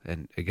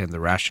 And again, the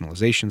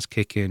rationalizations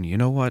kick in. You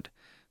know what?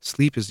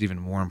 Sleep is even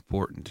more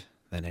important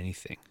than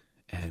anything.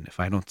 And if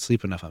I don't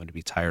sleep enough, I'm going to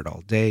be tired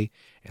all day,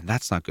 and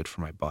that's not good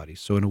for my body.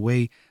 So in a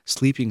way,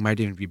 sleeping might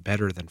even be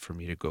better than for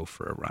me to go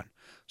for a run.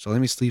 So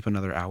let me sleep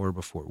another hour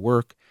before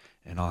work,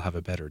 and I'll have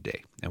a better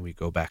day. And we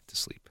go back to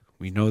sleep.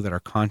 We know that our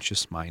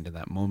conscious mind in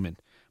that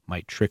moment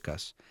might trick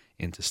us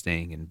into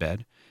staying in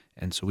bed,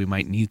 and so we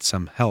might need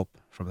some help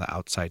from the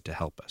outside to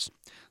help us.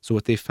 So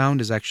what they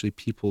found is actually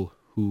people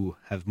who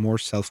have more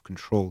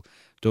self-control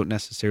don't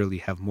necessarily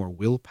have more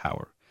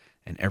willpower,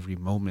 and every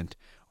moment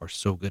are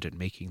so good at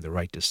making the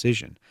right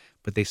decision,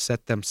 but they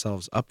set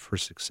themselves up for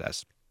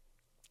success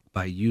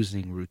by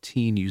using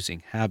routine,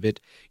 using habit,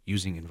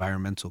 using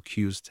environmental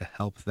cues to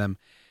help them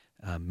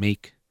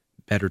make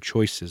better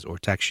choices, or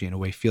to actually in a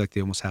way feel like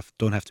they almost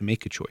don't have to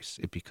make a choice.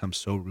 It becomes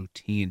so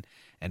routine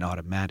and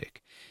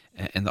automatic.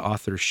 And the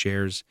author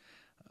shares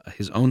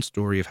his own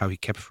story of how he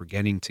kept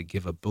forgetting to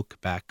give a book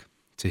back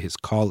to his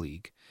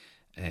colleague,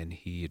 and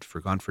he had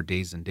forgone for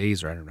days and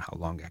days, or I don't know how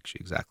long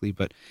actually exactly,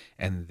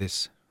 and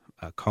this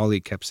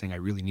colleague kept saying, I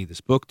really need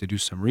this book to do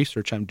some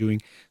research I'm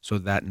doing. So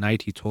that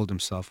night he told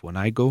himself, when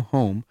I go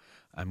home,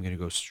 I'm going to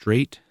go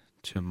straight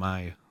to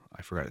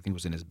I forgot, I think it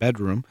was in his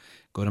bedroom,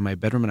 go to my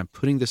bedroom, and I'm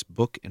putting this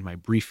book in my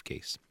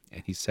briefcase.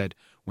 And he said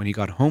when he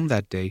got home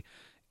that day,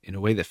 in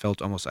a way that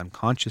felt almost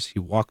unconscious, he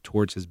walked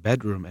towards his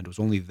bedroom, and it was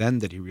only then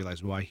that he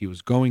realized why he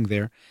was going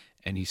there.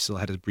 And he still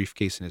had his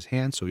briefcase in his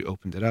hand, so he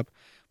opened it up,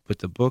 put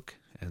the book,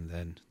 and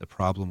then the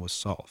problem was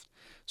solved.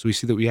 So we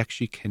see that we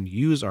actually can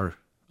use our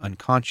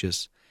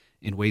unconscious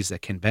in ways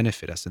that can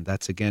benefit us. And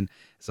that's, again,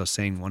 as I was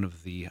saying, one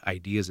of the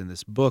ideas in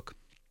this book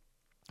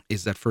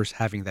is that first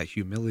having that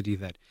humility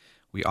that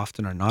we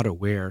often are not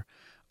aware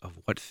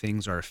of what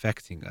things are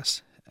affecting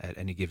us at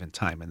any given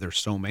time. And there's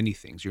so many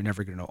things. You're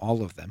never going to know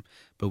all of them,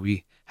 but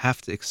we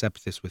have to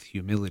accept this with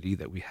humility,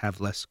 that we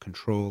have less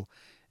control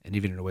and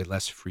even in a way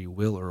less free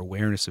will or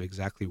awareness of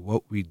exactly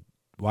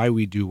why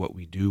we do what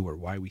we do, or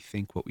why we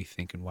think what we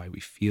think, and why we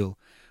feel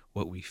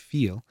what we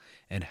feel.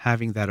 And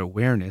having that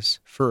awareness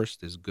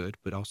first is good,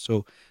 but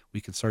also we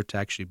can start to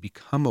actually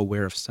become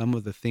aware of some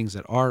of the things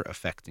that are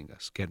affecting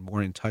us, get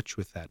more in touch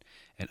with that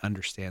and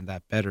understand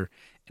that better,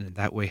 and in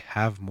that way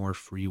have more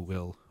free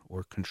will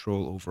or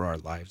control over our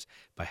lives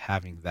by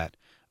having that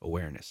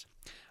awareness.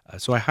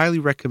 So I highly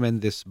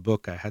recommend this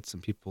book. I had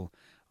some people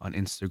on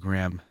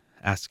Instagram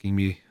asking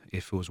me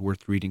if it was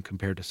worth reading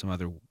compared to some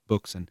other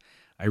books, and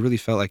I really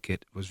felt like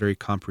it was very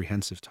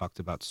comprehensive, talked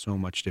about so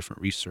much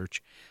different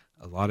research.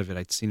 A lot of it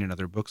I'd seen in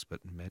other books,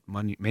 but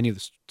many of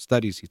the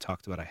studies he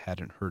talked about I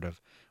hadn't heard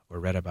of or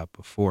read about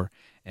before,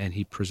 and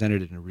he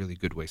presented it in a really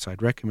good way. So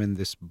I'd recommend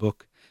this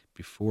book,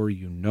 Before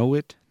You Know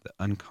It, The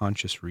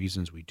Unconscious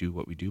Reasons We Do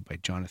What We Do by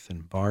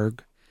Jonathan Barg.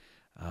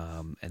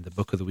 And the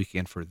book of the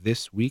weekend for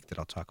this week that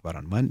I'll talk about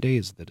on Monday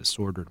is The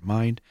Disordered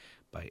Mind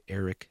by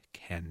Eric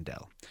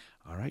Kandel.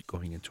 All right,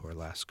 going into our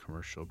last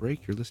commercial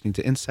break, you're listening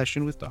to In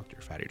Session with Dr.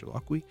 Fadi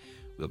Holakwi.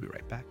 We'll be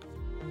right back.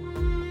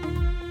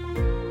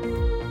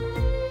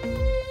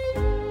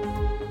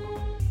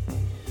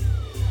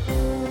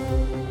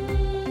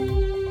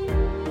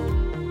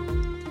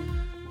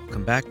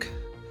 Welcome back.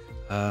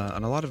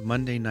 On a lot of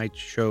Monday night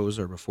shows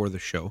or before the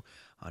show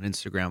on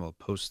Instagram, I'll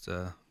post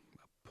a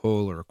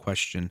poll or a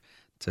question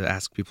to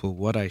ask people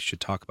what I should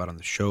talk about on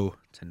the show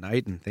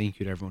tonight. And thank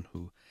you to everyone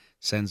who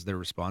sends their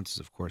responses.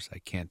 Of course, I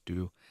can't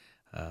do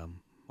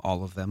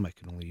all of them. I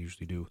can only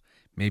usually do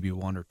maybe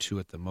one or two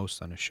at the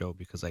most on a show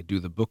because I do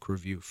the book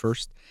review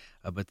first.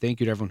 But thank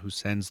you to everyone who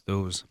sends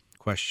those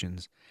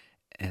questions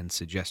and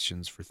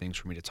suggestions for things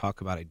for me to talk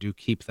about. I do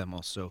keep them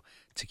also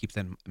to keep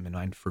them in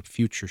mind for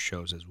future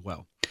shows as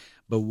well.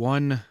 But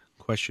one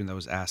question that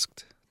was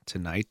asked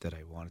tonight that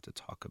I wanted to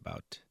talk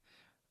about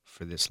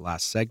for this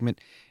last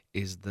segment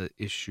is the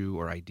issue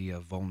or idea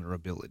of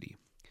vulnerability.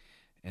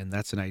 And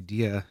that's an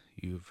idea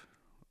you've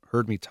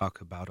heard me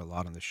talk about a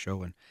lot on the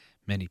show, and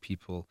many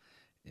people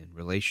in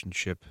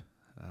relationship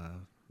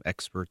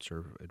experts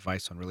or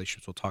advice on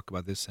relationships will talk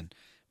about this. And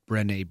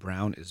Brené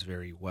Brown is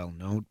very well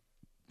known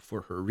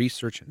for her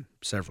research and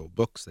several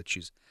books that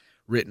she's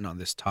written on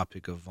this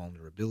topic of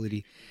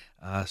vulnerability.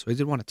 So I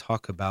did want to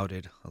talk about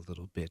it a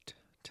little bit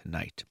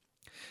tonight.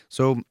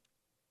 So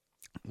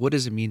what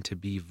does it mean to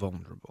be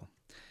vulnerable?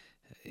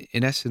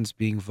 In essence,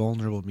 being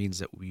vulnerable means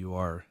that we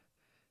are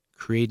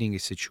creating a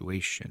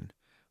situation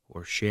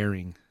or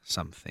sharing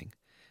something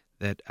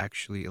that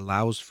actually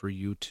allows for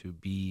you to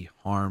be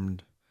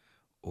harmed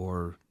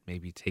or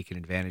maybe taken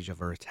advantage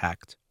of or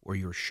attacked, or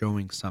you're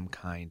showing some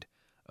kind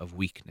of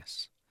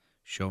weakness,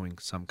 showing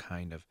some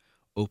kind of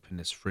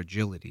openness,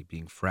 fragility,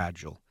 being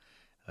fragile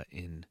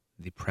in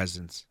the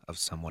presence of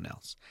someone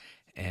else.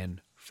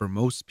 And for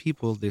most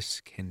people, this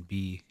can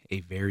be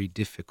a very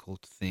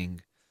difficult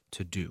thing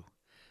to do.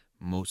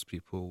 Most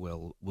people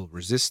will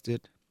resist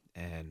it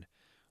and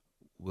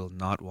will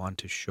not want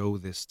to show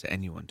this to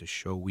anyone, to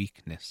show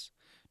weakness,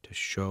 to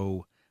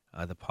show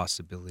the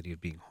possibility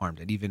of being harmed.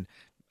 And even,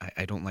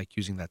 I don't like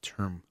using that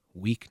term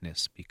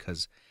weakness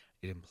because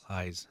it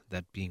implies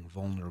that being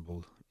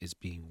vulnerable is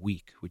being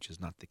weak, which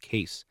is not the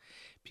case.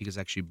 Because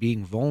actually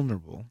being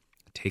vulnerable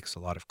takes a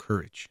lot of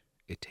courage.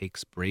 It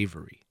takes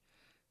bravery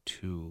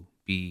to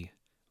be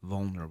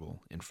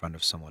vulnerable in front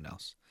of someone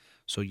else.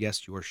 So,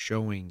 yes, you're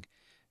showing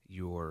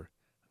your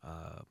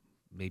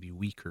maybe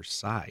weaker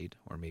side,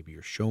 or maybe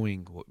you're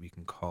showing what we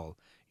can call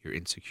your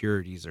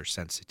insecurities or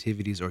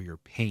sensitivities or your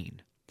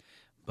pain.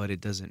 But it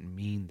doesn't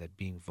mean that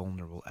being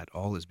vulnerable at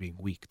all is being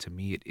weak. To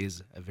me, it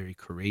is a very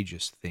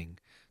courageous thing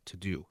to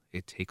do.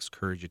 It takes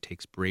courage, it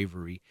takes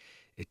bravery,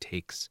 it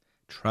takes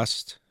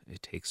trust,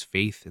 it takes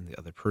faith in the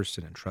other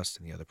person and trust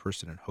in the other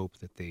person and hope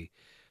that they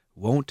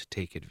won't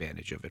take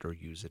advantage of it or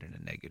use it in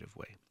a negative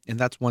way. And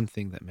that's one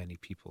thing that many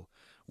people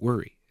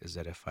worry, is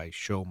that if I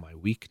show my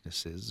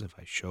weaknesses, if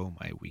I show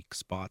my weak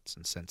spots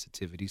and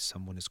sensitivities,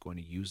 someone is going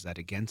to use that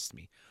against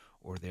me,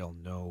 or they'll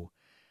know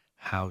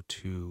how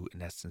to,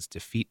 in essence,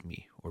 defeat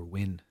me or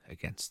win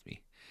against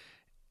me.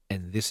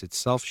 And this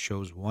itself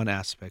shows one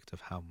aspect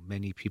of how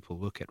many people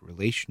look at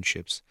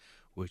relationships,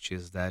 which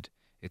is that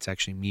it's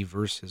actually me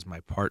versus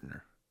my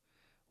partner,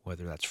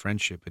 whether that's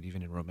friendship, but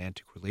even in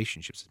romantic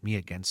relationships, it's me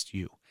against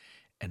you.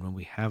 And when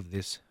we have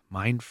this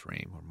mind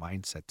frame or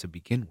mindset to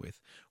begin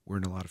with, we're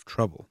in a lot of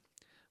trouble.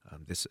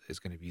 This is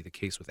going to be the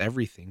case with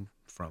everything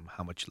from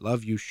how much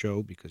love you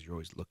show, because you're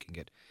always looking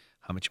at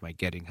how much am I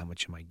getting, how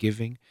much am I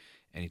giving.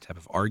 Any type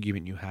of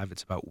argument you have,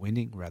 it's about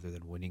winning rather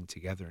than winning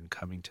together and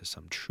coming to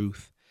some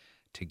truth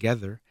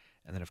together.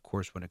 And then, of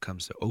course, when it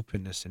comes to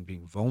openness and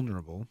being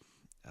vulnerable,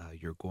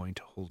 you're going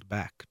to hold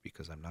back,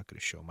 because I'm not going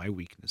to show my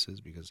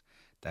weaknesses, because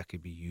that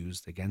could be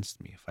used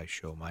against me. If I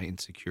show my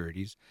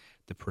insecurities,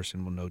 the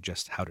person will know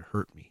just how to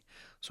hurt me.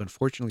 So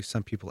unfortunately,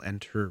 some people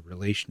enter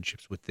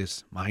relationships with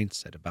this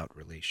mindset about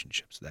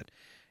relationships, that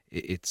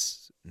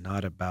it's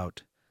not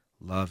about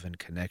love and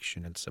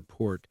connection and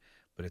support,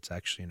 but it's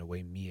actually in a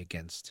way me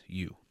against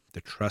you.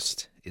 The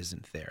trust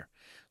isn't there.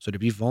 So to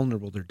be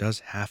vulnerable, there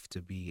does have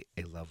to be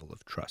a level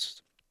of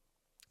trust.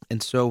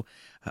 And so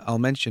I'll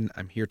mention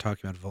I'm here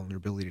talking about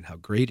vulnerability and how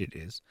great it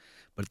is,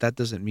 but that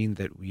doesn't mean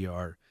that we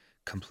are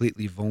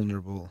completely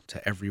vulnerable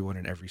to everyone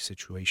in every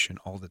situation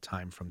all the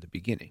time from the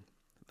beginning.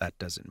 That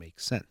doesn't make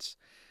sense.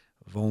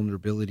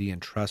 Vulnerability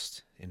and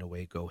trust, in a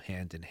way, go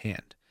hand in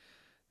hand.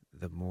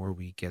 The more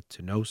we get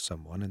to know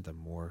someone and the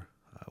more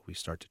we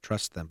start to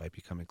trust them by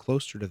becoming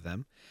closer to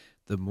them,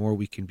 the more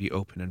we can be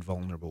open and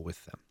vulnerable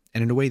with them.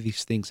 And in a way,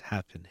 these things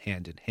happen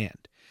hand in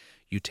hand.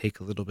 You take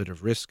a little bit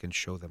of risk and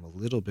show them a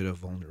little bit of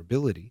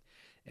vulnerability,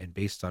 and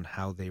based on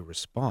how they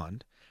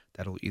respond,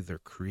 that'll either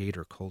create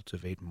or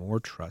cultivate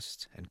more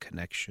trust and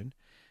connection,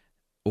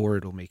 or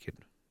it'll make it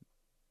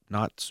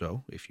not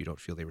so. If you don't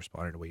feel they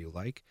respond in a way you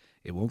like,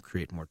 it won't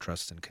create more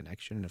trust and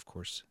connection. And of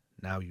course,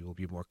 now you will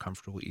be more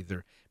comfortable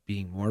either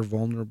being more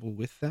vulnerable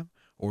with them,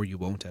 or you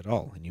won't at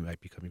all. And you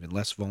might become even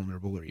less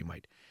vulnerable, or you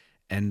might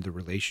end the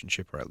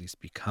relationship, or at least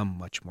become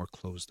much more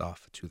closed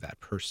off to that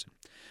person.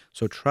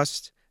 So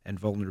trust and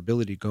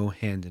vulnerability go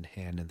hand in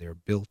hand, and they're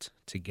built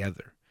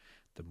together.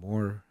 The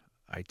more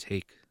I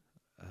take,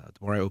 the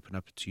more I open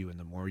up to you, and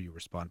the more you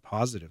respond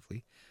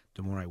positively,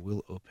 the more I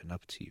will open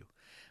up to you.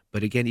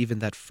 But again, even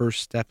that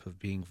first step of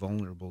being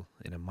vulnerable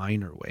in a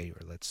minor way,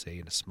 or let's say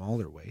in a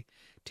smaller way,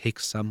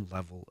 takes some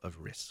level of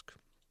risk.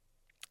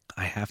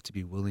 I have to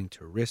be willing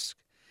to risk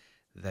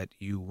that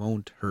you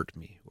won't hurt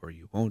me, or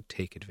you won't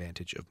take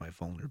advantage of my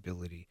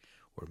vulnerability,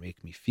 or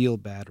make me feel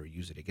bad, or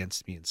use it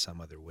against me in some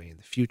other way in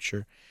the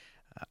future.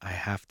 I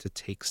have to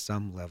take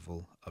some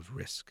level of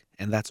risk,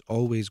 and that's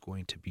always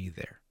going to be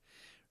there.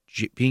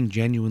 Being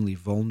genuinely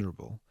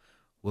vulnerable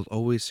will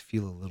always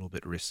feel a little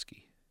bit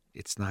risky.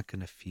 It's not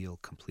going to feel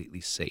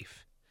completely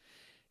safe.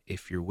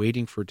 If you're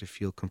waiting for it to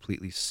feel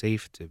completely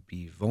safe to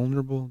be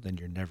vulnerable, then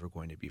you're never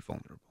going to be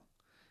vulnerable.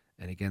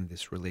 And again,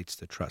 this relates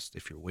to trust.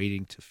 If you're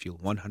waiting to feel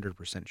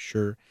 100%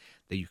 sure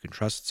that you can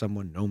trust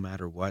someone no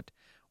matter what,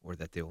 or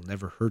that they will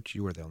never hurt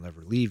you, or they'll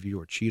never leave you,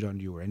 or cheat on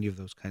you, or any of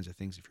those kinds of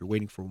things, if you're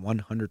waiting for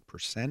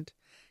 100%,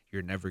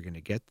 you're never going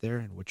to get there.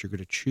 And what you're going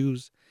to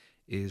choose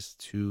is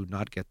to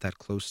not get that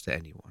close to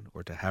anyone,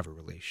 or to have a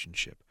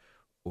relationship,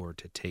 or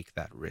to take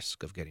that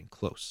risk of getting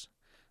close.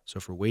 So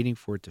if we're waiting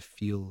for it to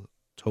feel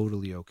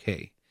totally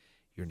okay,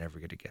 you're never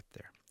going to get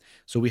there.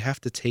 So we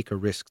have to take a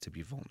risk to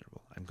be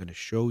vulnerable. I'm going to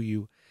show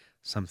you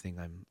something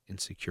I'm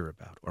insecure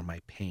about, or my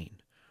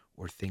pain,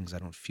 or things I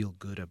don't feel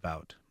good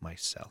about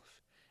myself.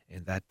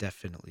 And that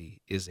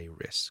definitely is a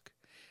risk.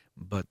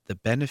 But the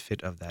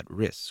benefit of that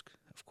risk,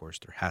 of course,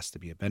 there has to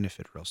be a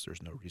benefit, or else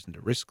there's no reason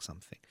to risk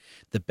something.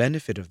 The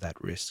benefit of that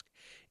risk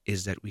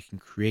is that we can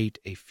create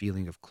a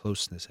feeling of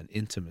closeness and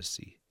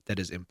intimacy that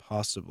is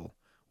impossible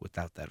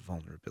without that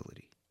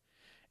vulnerability.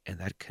 And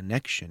that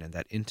connection and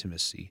that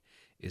intimacy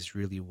is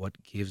really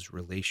what gives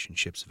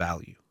relationships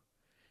value.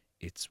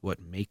 It's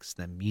what makes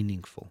them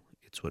meaningful.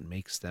 It's what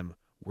makes them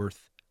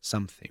worth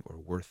something, or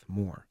worth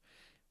more,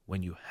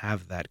 when you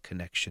have that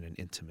connection and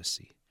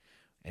intimacy.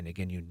 And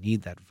again, you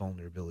need that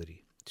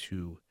vulnerability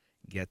to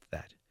get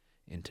that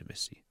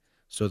intimacy.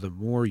 So the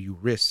more you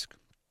risk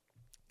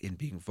in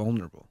being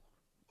vulnerable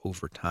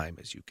over time,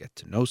 as you get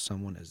to know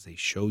someone, as they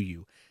show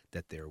you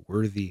that they're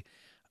worthy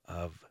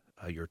of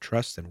your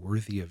trust and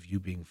worthy of you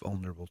being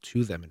vulnerable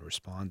to them and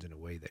respond in a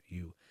way that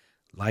you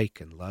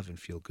like and love and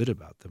feel good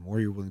about, the more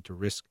you're willing to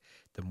risk,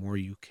 the more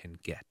you can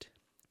get.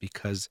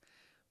 Because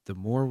the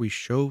more we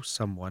show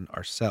someone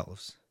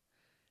ourselves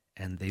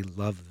and they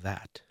love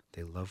that,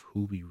 they love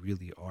who we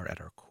really are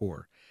at our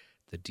core,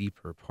 the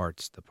deeper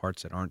parts, the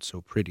parts that aren't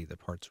so pretty, the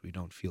parts we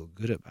don't feel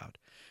good about,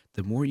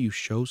 the more you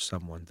show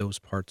someone those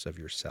parts of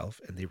yourself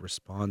and they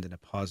respond in a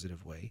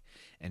positive way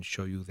and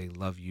show you they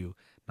love you,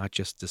 not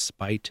just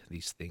despite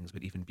these things,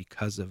 but even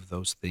because of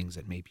those things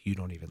that maybe you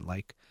don't even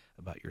like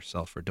about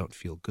yourself or don't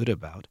feel good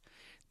about,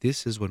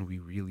 this is when we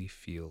really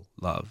feel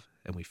love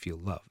and we feel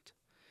loved.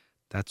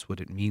 That's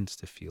what it means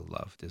to feel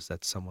loved, is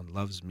that someone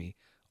loves me,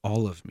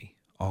 all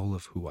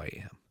of who I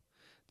am,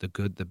 the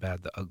good, the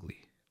bad, the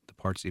ugly, the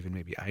parts even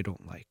maybe I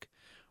don't like,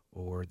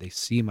 or they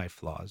see my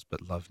flaws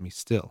but love me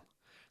still.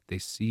 They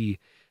see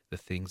the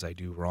things I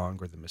do wrong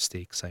or the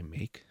mistakes I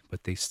make,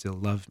 but they still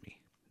love me.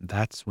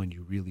 That's when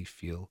you really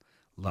feel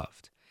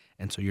loved.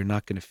 And so you're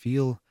not going to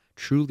feel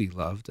truly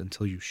loved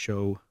until you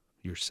show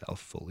yourself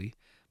fully.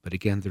 But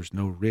again, there's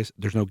no risk,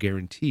 there's no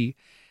guarantee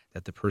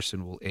that the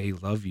person will A,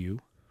 love you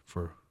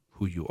for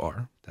who you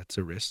are. That's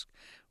a risk.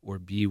 Or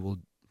B, will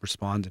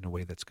respond in a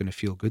way that's going to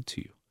feel good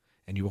to you.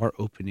 And you are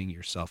opening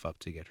yourself up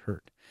to get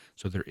hurt.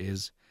 So there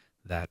is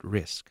that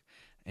risk.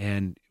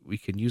 And we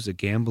can use a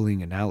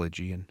gambling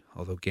analogy, and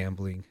although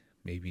gambling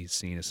may be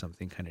seen as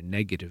something kind of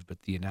negative,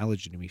 but the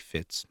analogy to me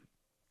fits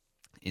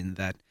in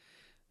that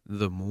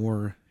the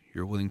more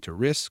you're willing to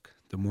risk,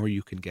 the more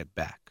you can get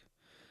back.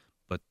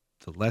 But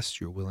the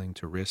less you're willing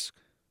to risk,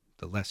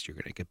 the less you're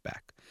going to get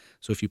back.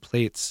 So if you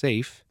play it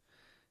safe,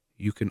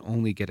 you can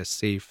only get a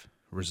safe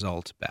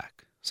result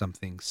back,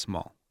 something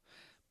small.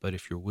 But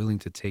if you're willing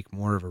to take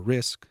more of a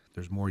risk,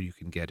 there's more you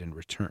can get in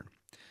return.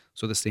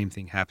 So the same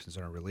thing happens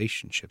in our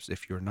relationships.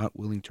 If you're not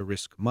willing to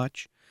risk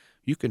much,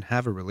 you can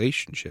have a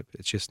relationship.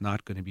 It's just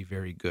not going to be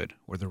very good,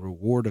 or the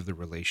reward of the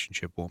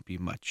relationship won't be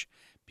much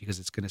because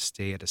it's going to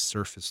stay at a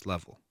surface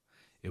level.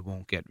 It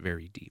won't get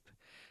very deep.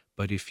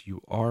 But if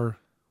you are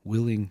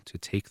willing to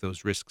take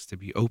those risks, to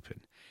be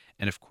open,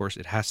 and of course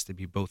it has to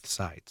be both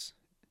sides.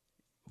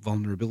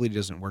 Vulnerability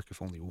doesn't work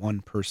if only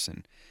one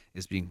person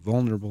is being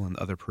vulnerable and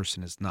the other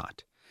person is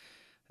not.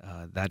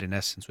 That in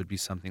essence would be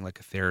something like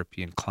a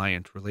therapy and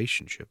client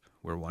relationship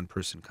where one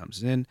person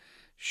comes in,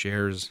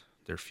 shares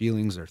their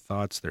feelings, their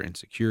thoughts, their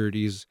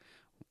insecurities,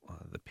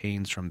 the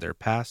pains from their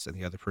past, and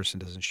the other person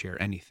doesn't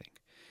share anything.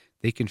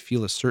 They can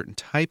feel a certain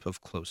type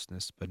of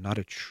closeness, but not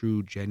a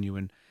true,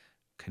 genuine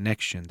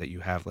connection that you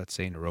have, let's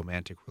say, in a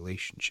romantic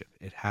relationship.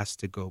 It has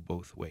to go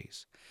both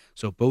ways.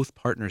 So both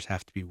partners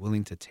have to be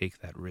willing to take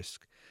that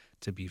risk,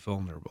 to be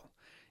vulnerable,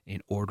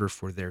 in order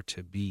for there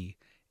to be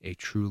a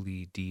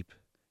truly deep,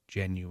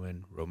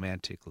 genuine,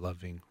 romantic,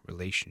 loving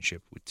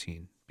relationship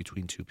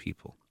between two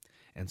people.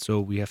 And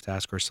so we have to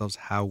ask ourselves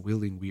how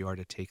willing we are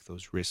to take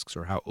those risks,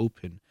 or how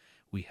open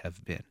we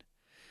have been.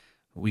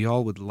 We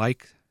all would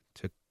like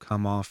to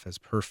come off as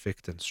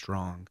perfect and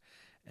strong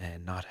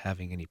and not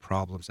having any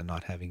problems and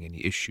not having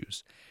any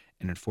issues.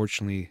 And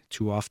unfortunately,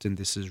 too often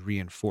this is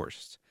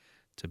reinforced,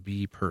 to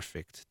be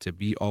perfect, to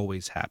be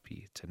always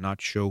happy, to not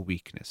show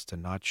weakness, to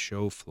not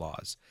show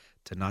flaws,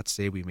 to not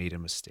say we made a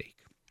mistake.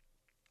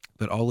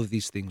 But all of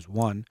these things,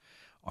 one,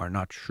 are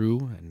not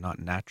true and not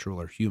natural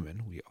or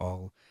human. We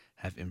all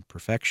have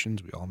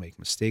imperfections. We all make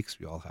mistakes.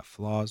 We all have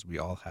flaws. We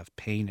all have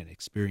pain and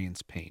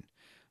experience pain.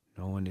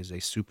 No one is a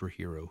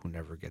superhero who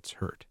never gets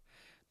hurt.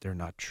 They're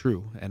not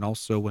true. And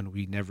also, when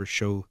we never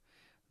show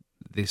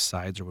these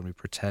sides, or when we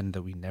pretend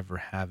that we never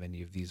have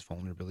any of these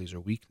vulnerabilities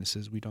or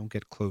weaknesses, we don't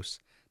get close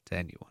to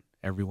anyone.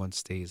 Everyone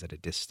stays at a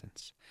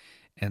distance.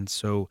 And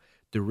so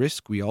the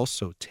risk we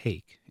also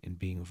take in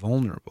being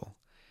vulnerable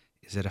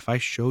is that if I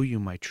show you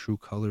my true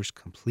colors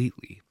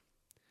completely,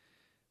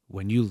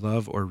 when you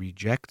love or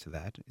reject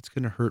that, it's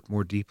going to hurt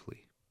more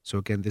deeply. So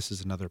again, this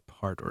is another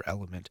part or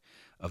element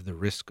of the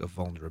risk of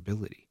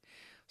vulnerability.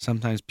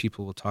 Sometimes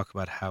people will talk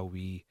about how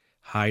we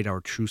hide our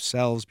true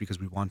selves because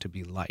we want to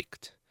be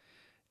liked.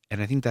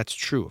 And I think that's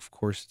true. Of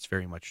course, it's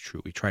very much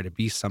true. We try to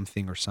be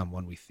something or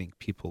someone we think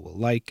people will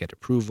like, get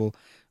approval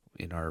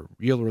in our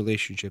real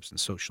relationships and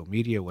social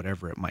media,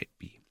 whatever it might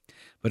be.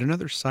 But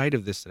another side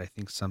of this that I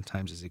think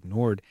sometimes is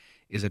ignored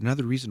is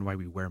another reason why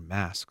we wear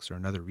masks, or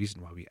another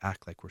reason why we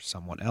act like we're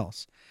someone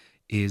else,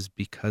 is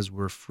because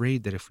we're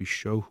afraid that if we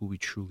show who we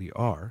truly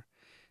are,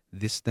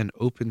 this then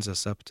opens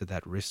us up to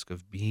that risk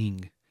of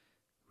being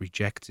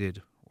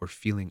rejected or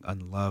feeling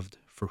unloved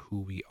for who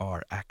we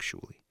are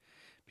actually.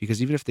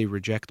 Because even if they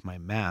reject my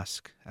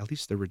mask, at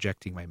least they're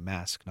rejecting my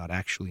mask, not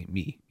actually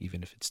me,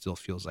 even if it still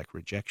feels like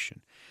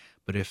rejection.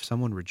 But if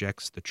someone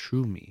rejects the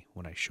true me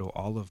when I show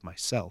all of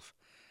myself,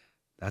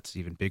 that's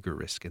an even bigger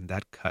risk, and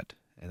that cut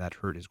and that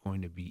hurt is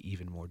going to be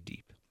even more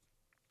deep.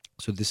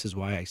 So this is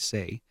why I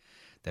say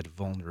that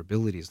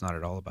vulnerability is not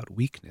at all about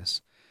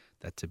weakness,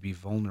 that to be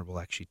vulnerable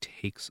actually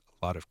takes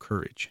a lot of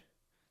courage.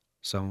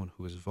 Someone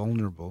who is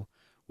vulnerable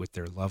with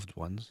their loved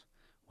ones,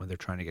 when they're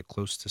trying to get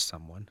close to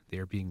someone, they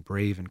are being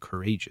brave and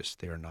courageous.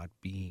 They are not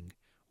being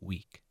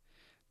weak.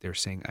 They're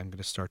saying, I'm going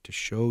to start to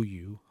show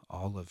you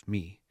all of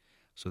me.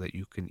 so that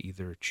you can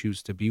either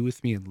choose to be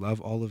with me and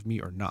love all of me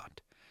or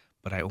not.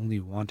 But I only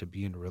want to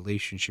be in a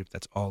relationship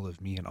that's all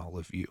of me and all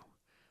of you.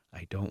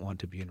 I don't want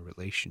to be in a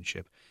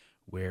relationship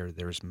where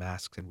there's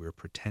masks and we're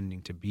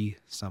pretending to be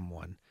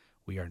someone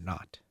we are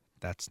not.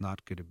 That's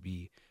not going to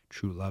be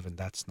true love, and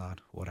that's not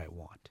what I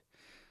want.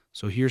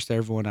 So here's to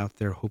everyone out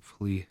there,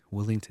 hopefully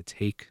willing to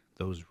take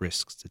those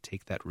risks, to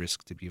take that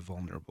risk to be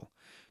vulnerable,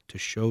 to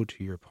show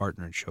to your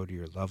partner and show to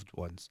your loved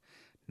ones,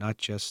 not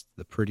just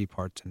the pretty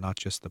parts and not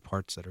just the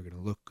parts that are going to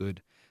look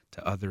good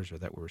to others or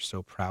that we're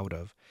so proud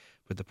of,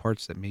 but the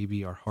parts that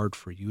maybe are hard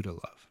for you to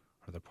love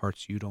or the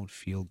parts you don't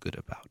feel good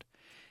about.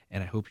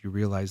 And I hope you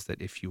realize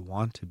that if you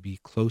want to be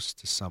close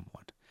to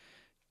someone,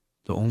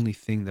 the only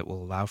thing that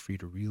will allow for you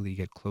to really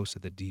get close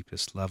at the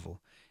deepest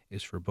level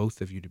is for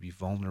both of you to be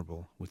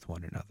vulnerable with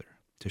one another,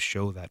 to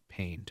show that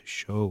pain, to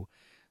show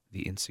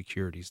the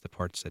insecurities, the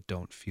parts that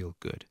don't feel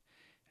good.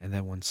 And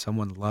then when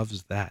someone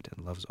loves that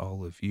and loves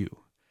all of you,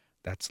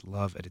 that's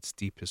love at its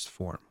deepest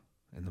form,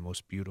 in the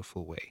most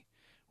beautiful way,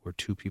 where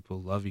two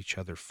people love each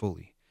other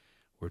fully,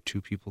 where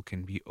two people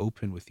can be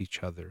open with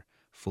each other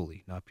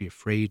fully, not be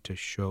afraid to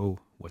show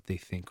what they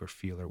think or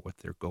feel or what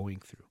they're going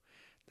through.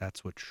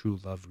 That's what true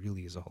love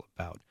really is all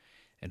about,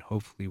 and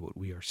hopefully what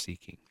we are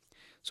seeking.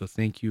 So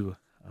thank you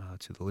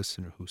to the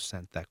listener who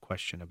sent that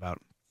question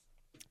about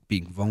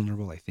being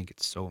vulnerable. I think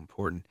it's so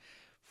important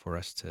for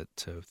us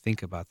to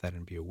think about that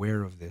and be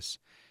aware of this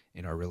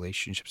in our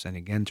relationships. And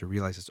again, to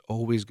realize it's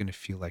always going to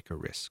feel like a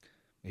risk.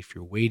 If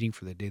you're waiting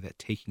for the day that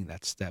taking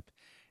that step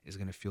is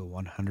going to feel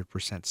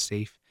 100%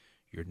 safe,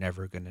 you're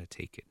never going to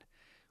take it.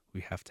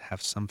 We have to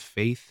have some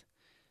faith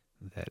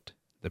that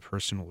the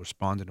person will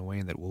respond in a way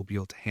and that we'll be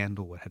able to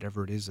handle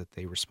whatever it is that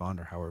they respond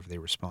or however they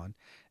respond,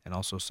 and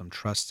also some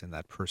trust in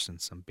that person,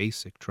 some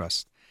basic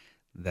trust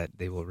that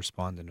they will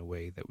respond in a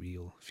way that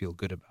we'll feel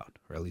good about,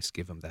 or at least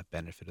give them that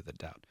benefit of the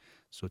doubt.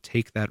 So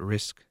take that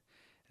risk.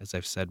 As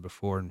I've said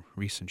before in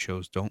recent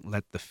shows, don't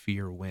let the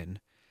fear win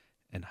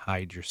and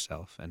hide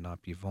yourself and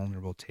not be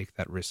vulnerable. Take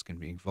that risk in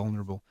being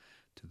vulnerable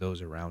to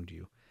those around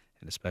you,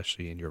 and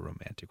especially in your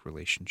romantic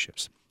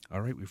relationships. All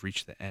right, we've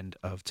reached the end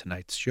of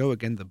tonight's show.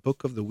 Again, the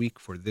book of the week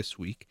for this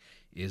week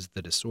is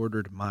The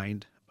Disordered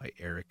Mind by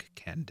Eric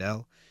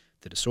Kandel.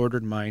 The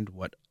Disordered Mind,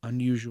 What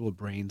Unusual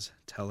Brains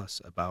Tell Us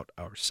About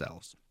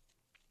Ourselves.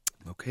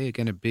 Okay,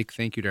 again, a big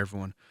thank you to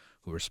everyone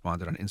who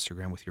responded on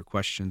Instagram with your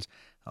questions.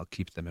 I'll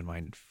keep them in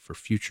mind for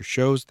future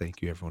shows.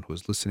 Thank you, everyone who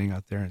is listening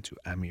out there, and to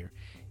Amir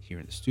here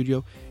in the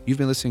studio. You've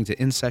been listening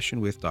to In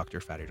Session with Dr.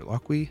 Farid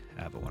Holakwi.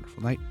 Have a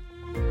wonderful night.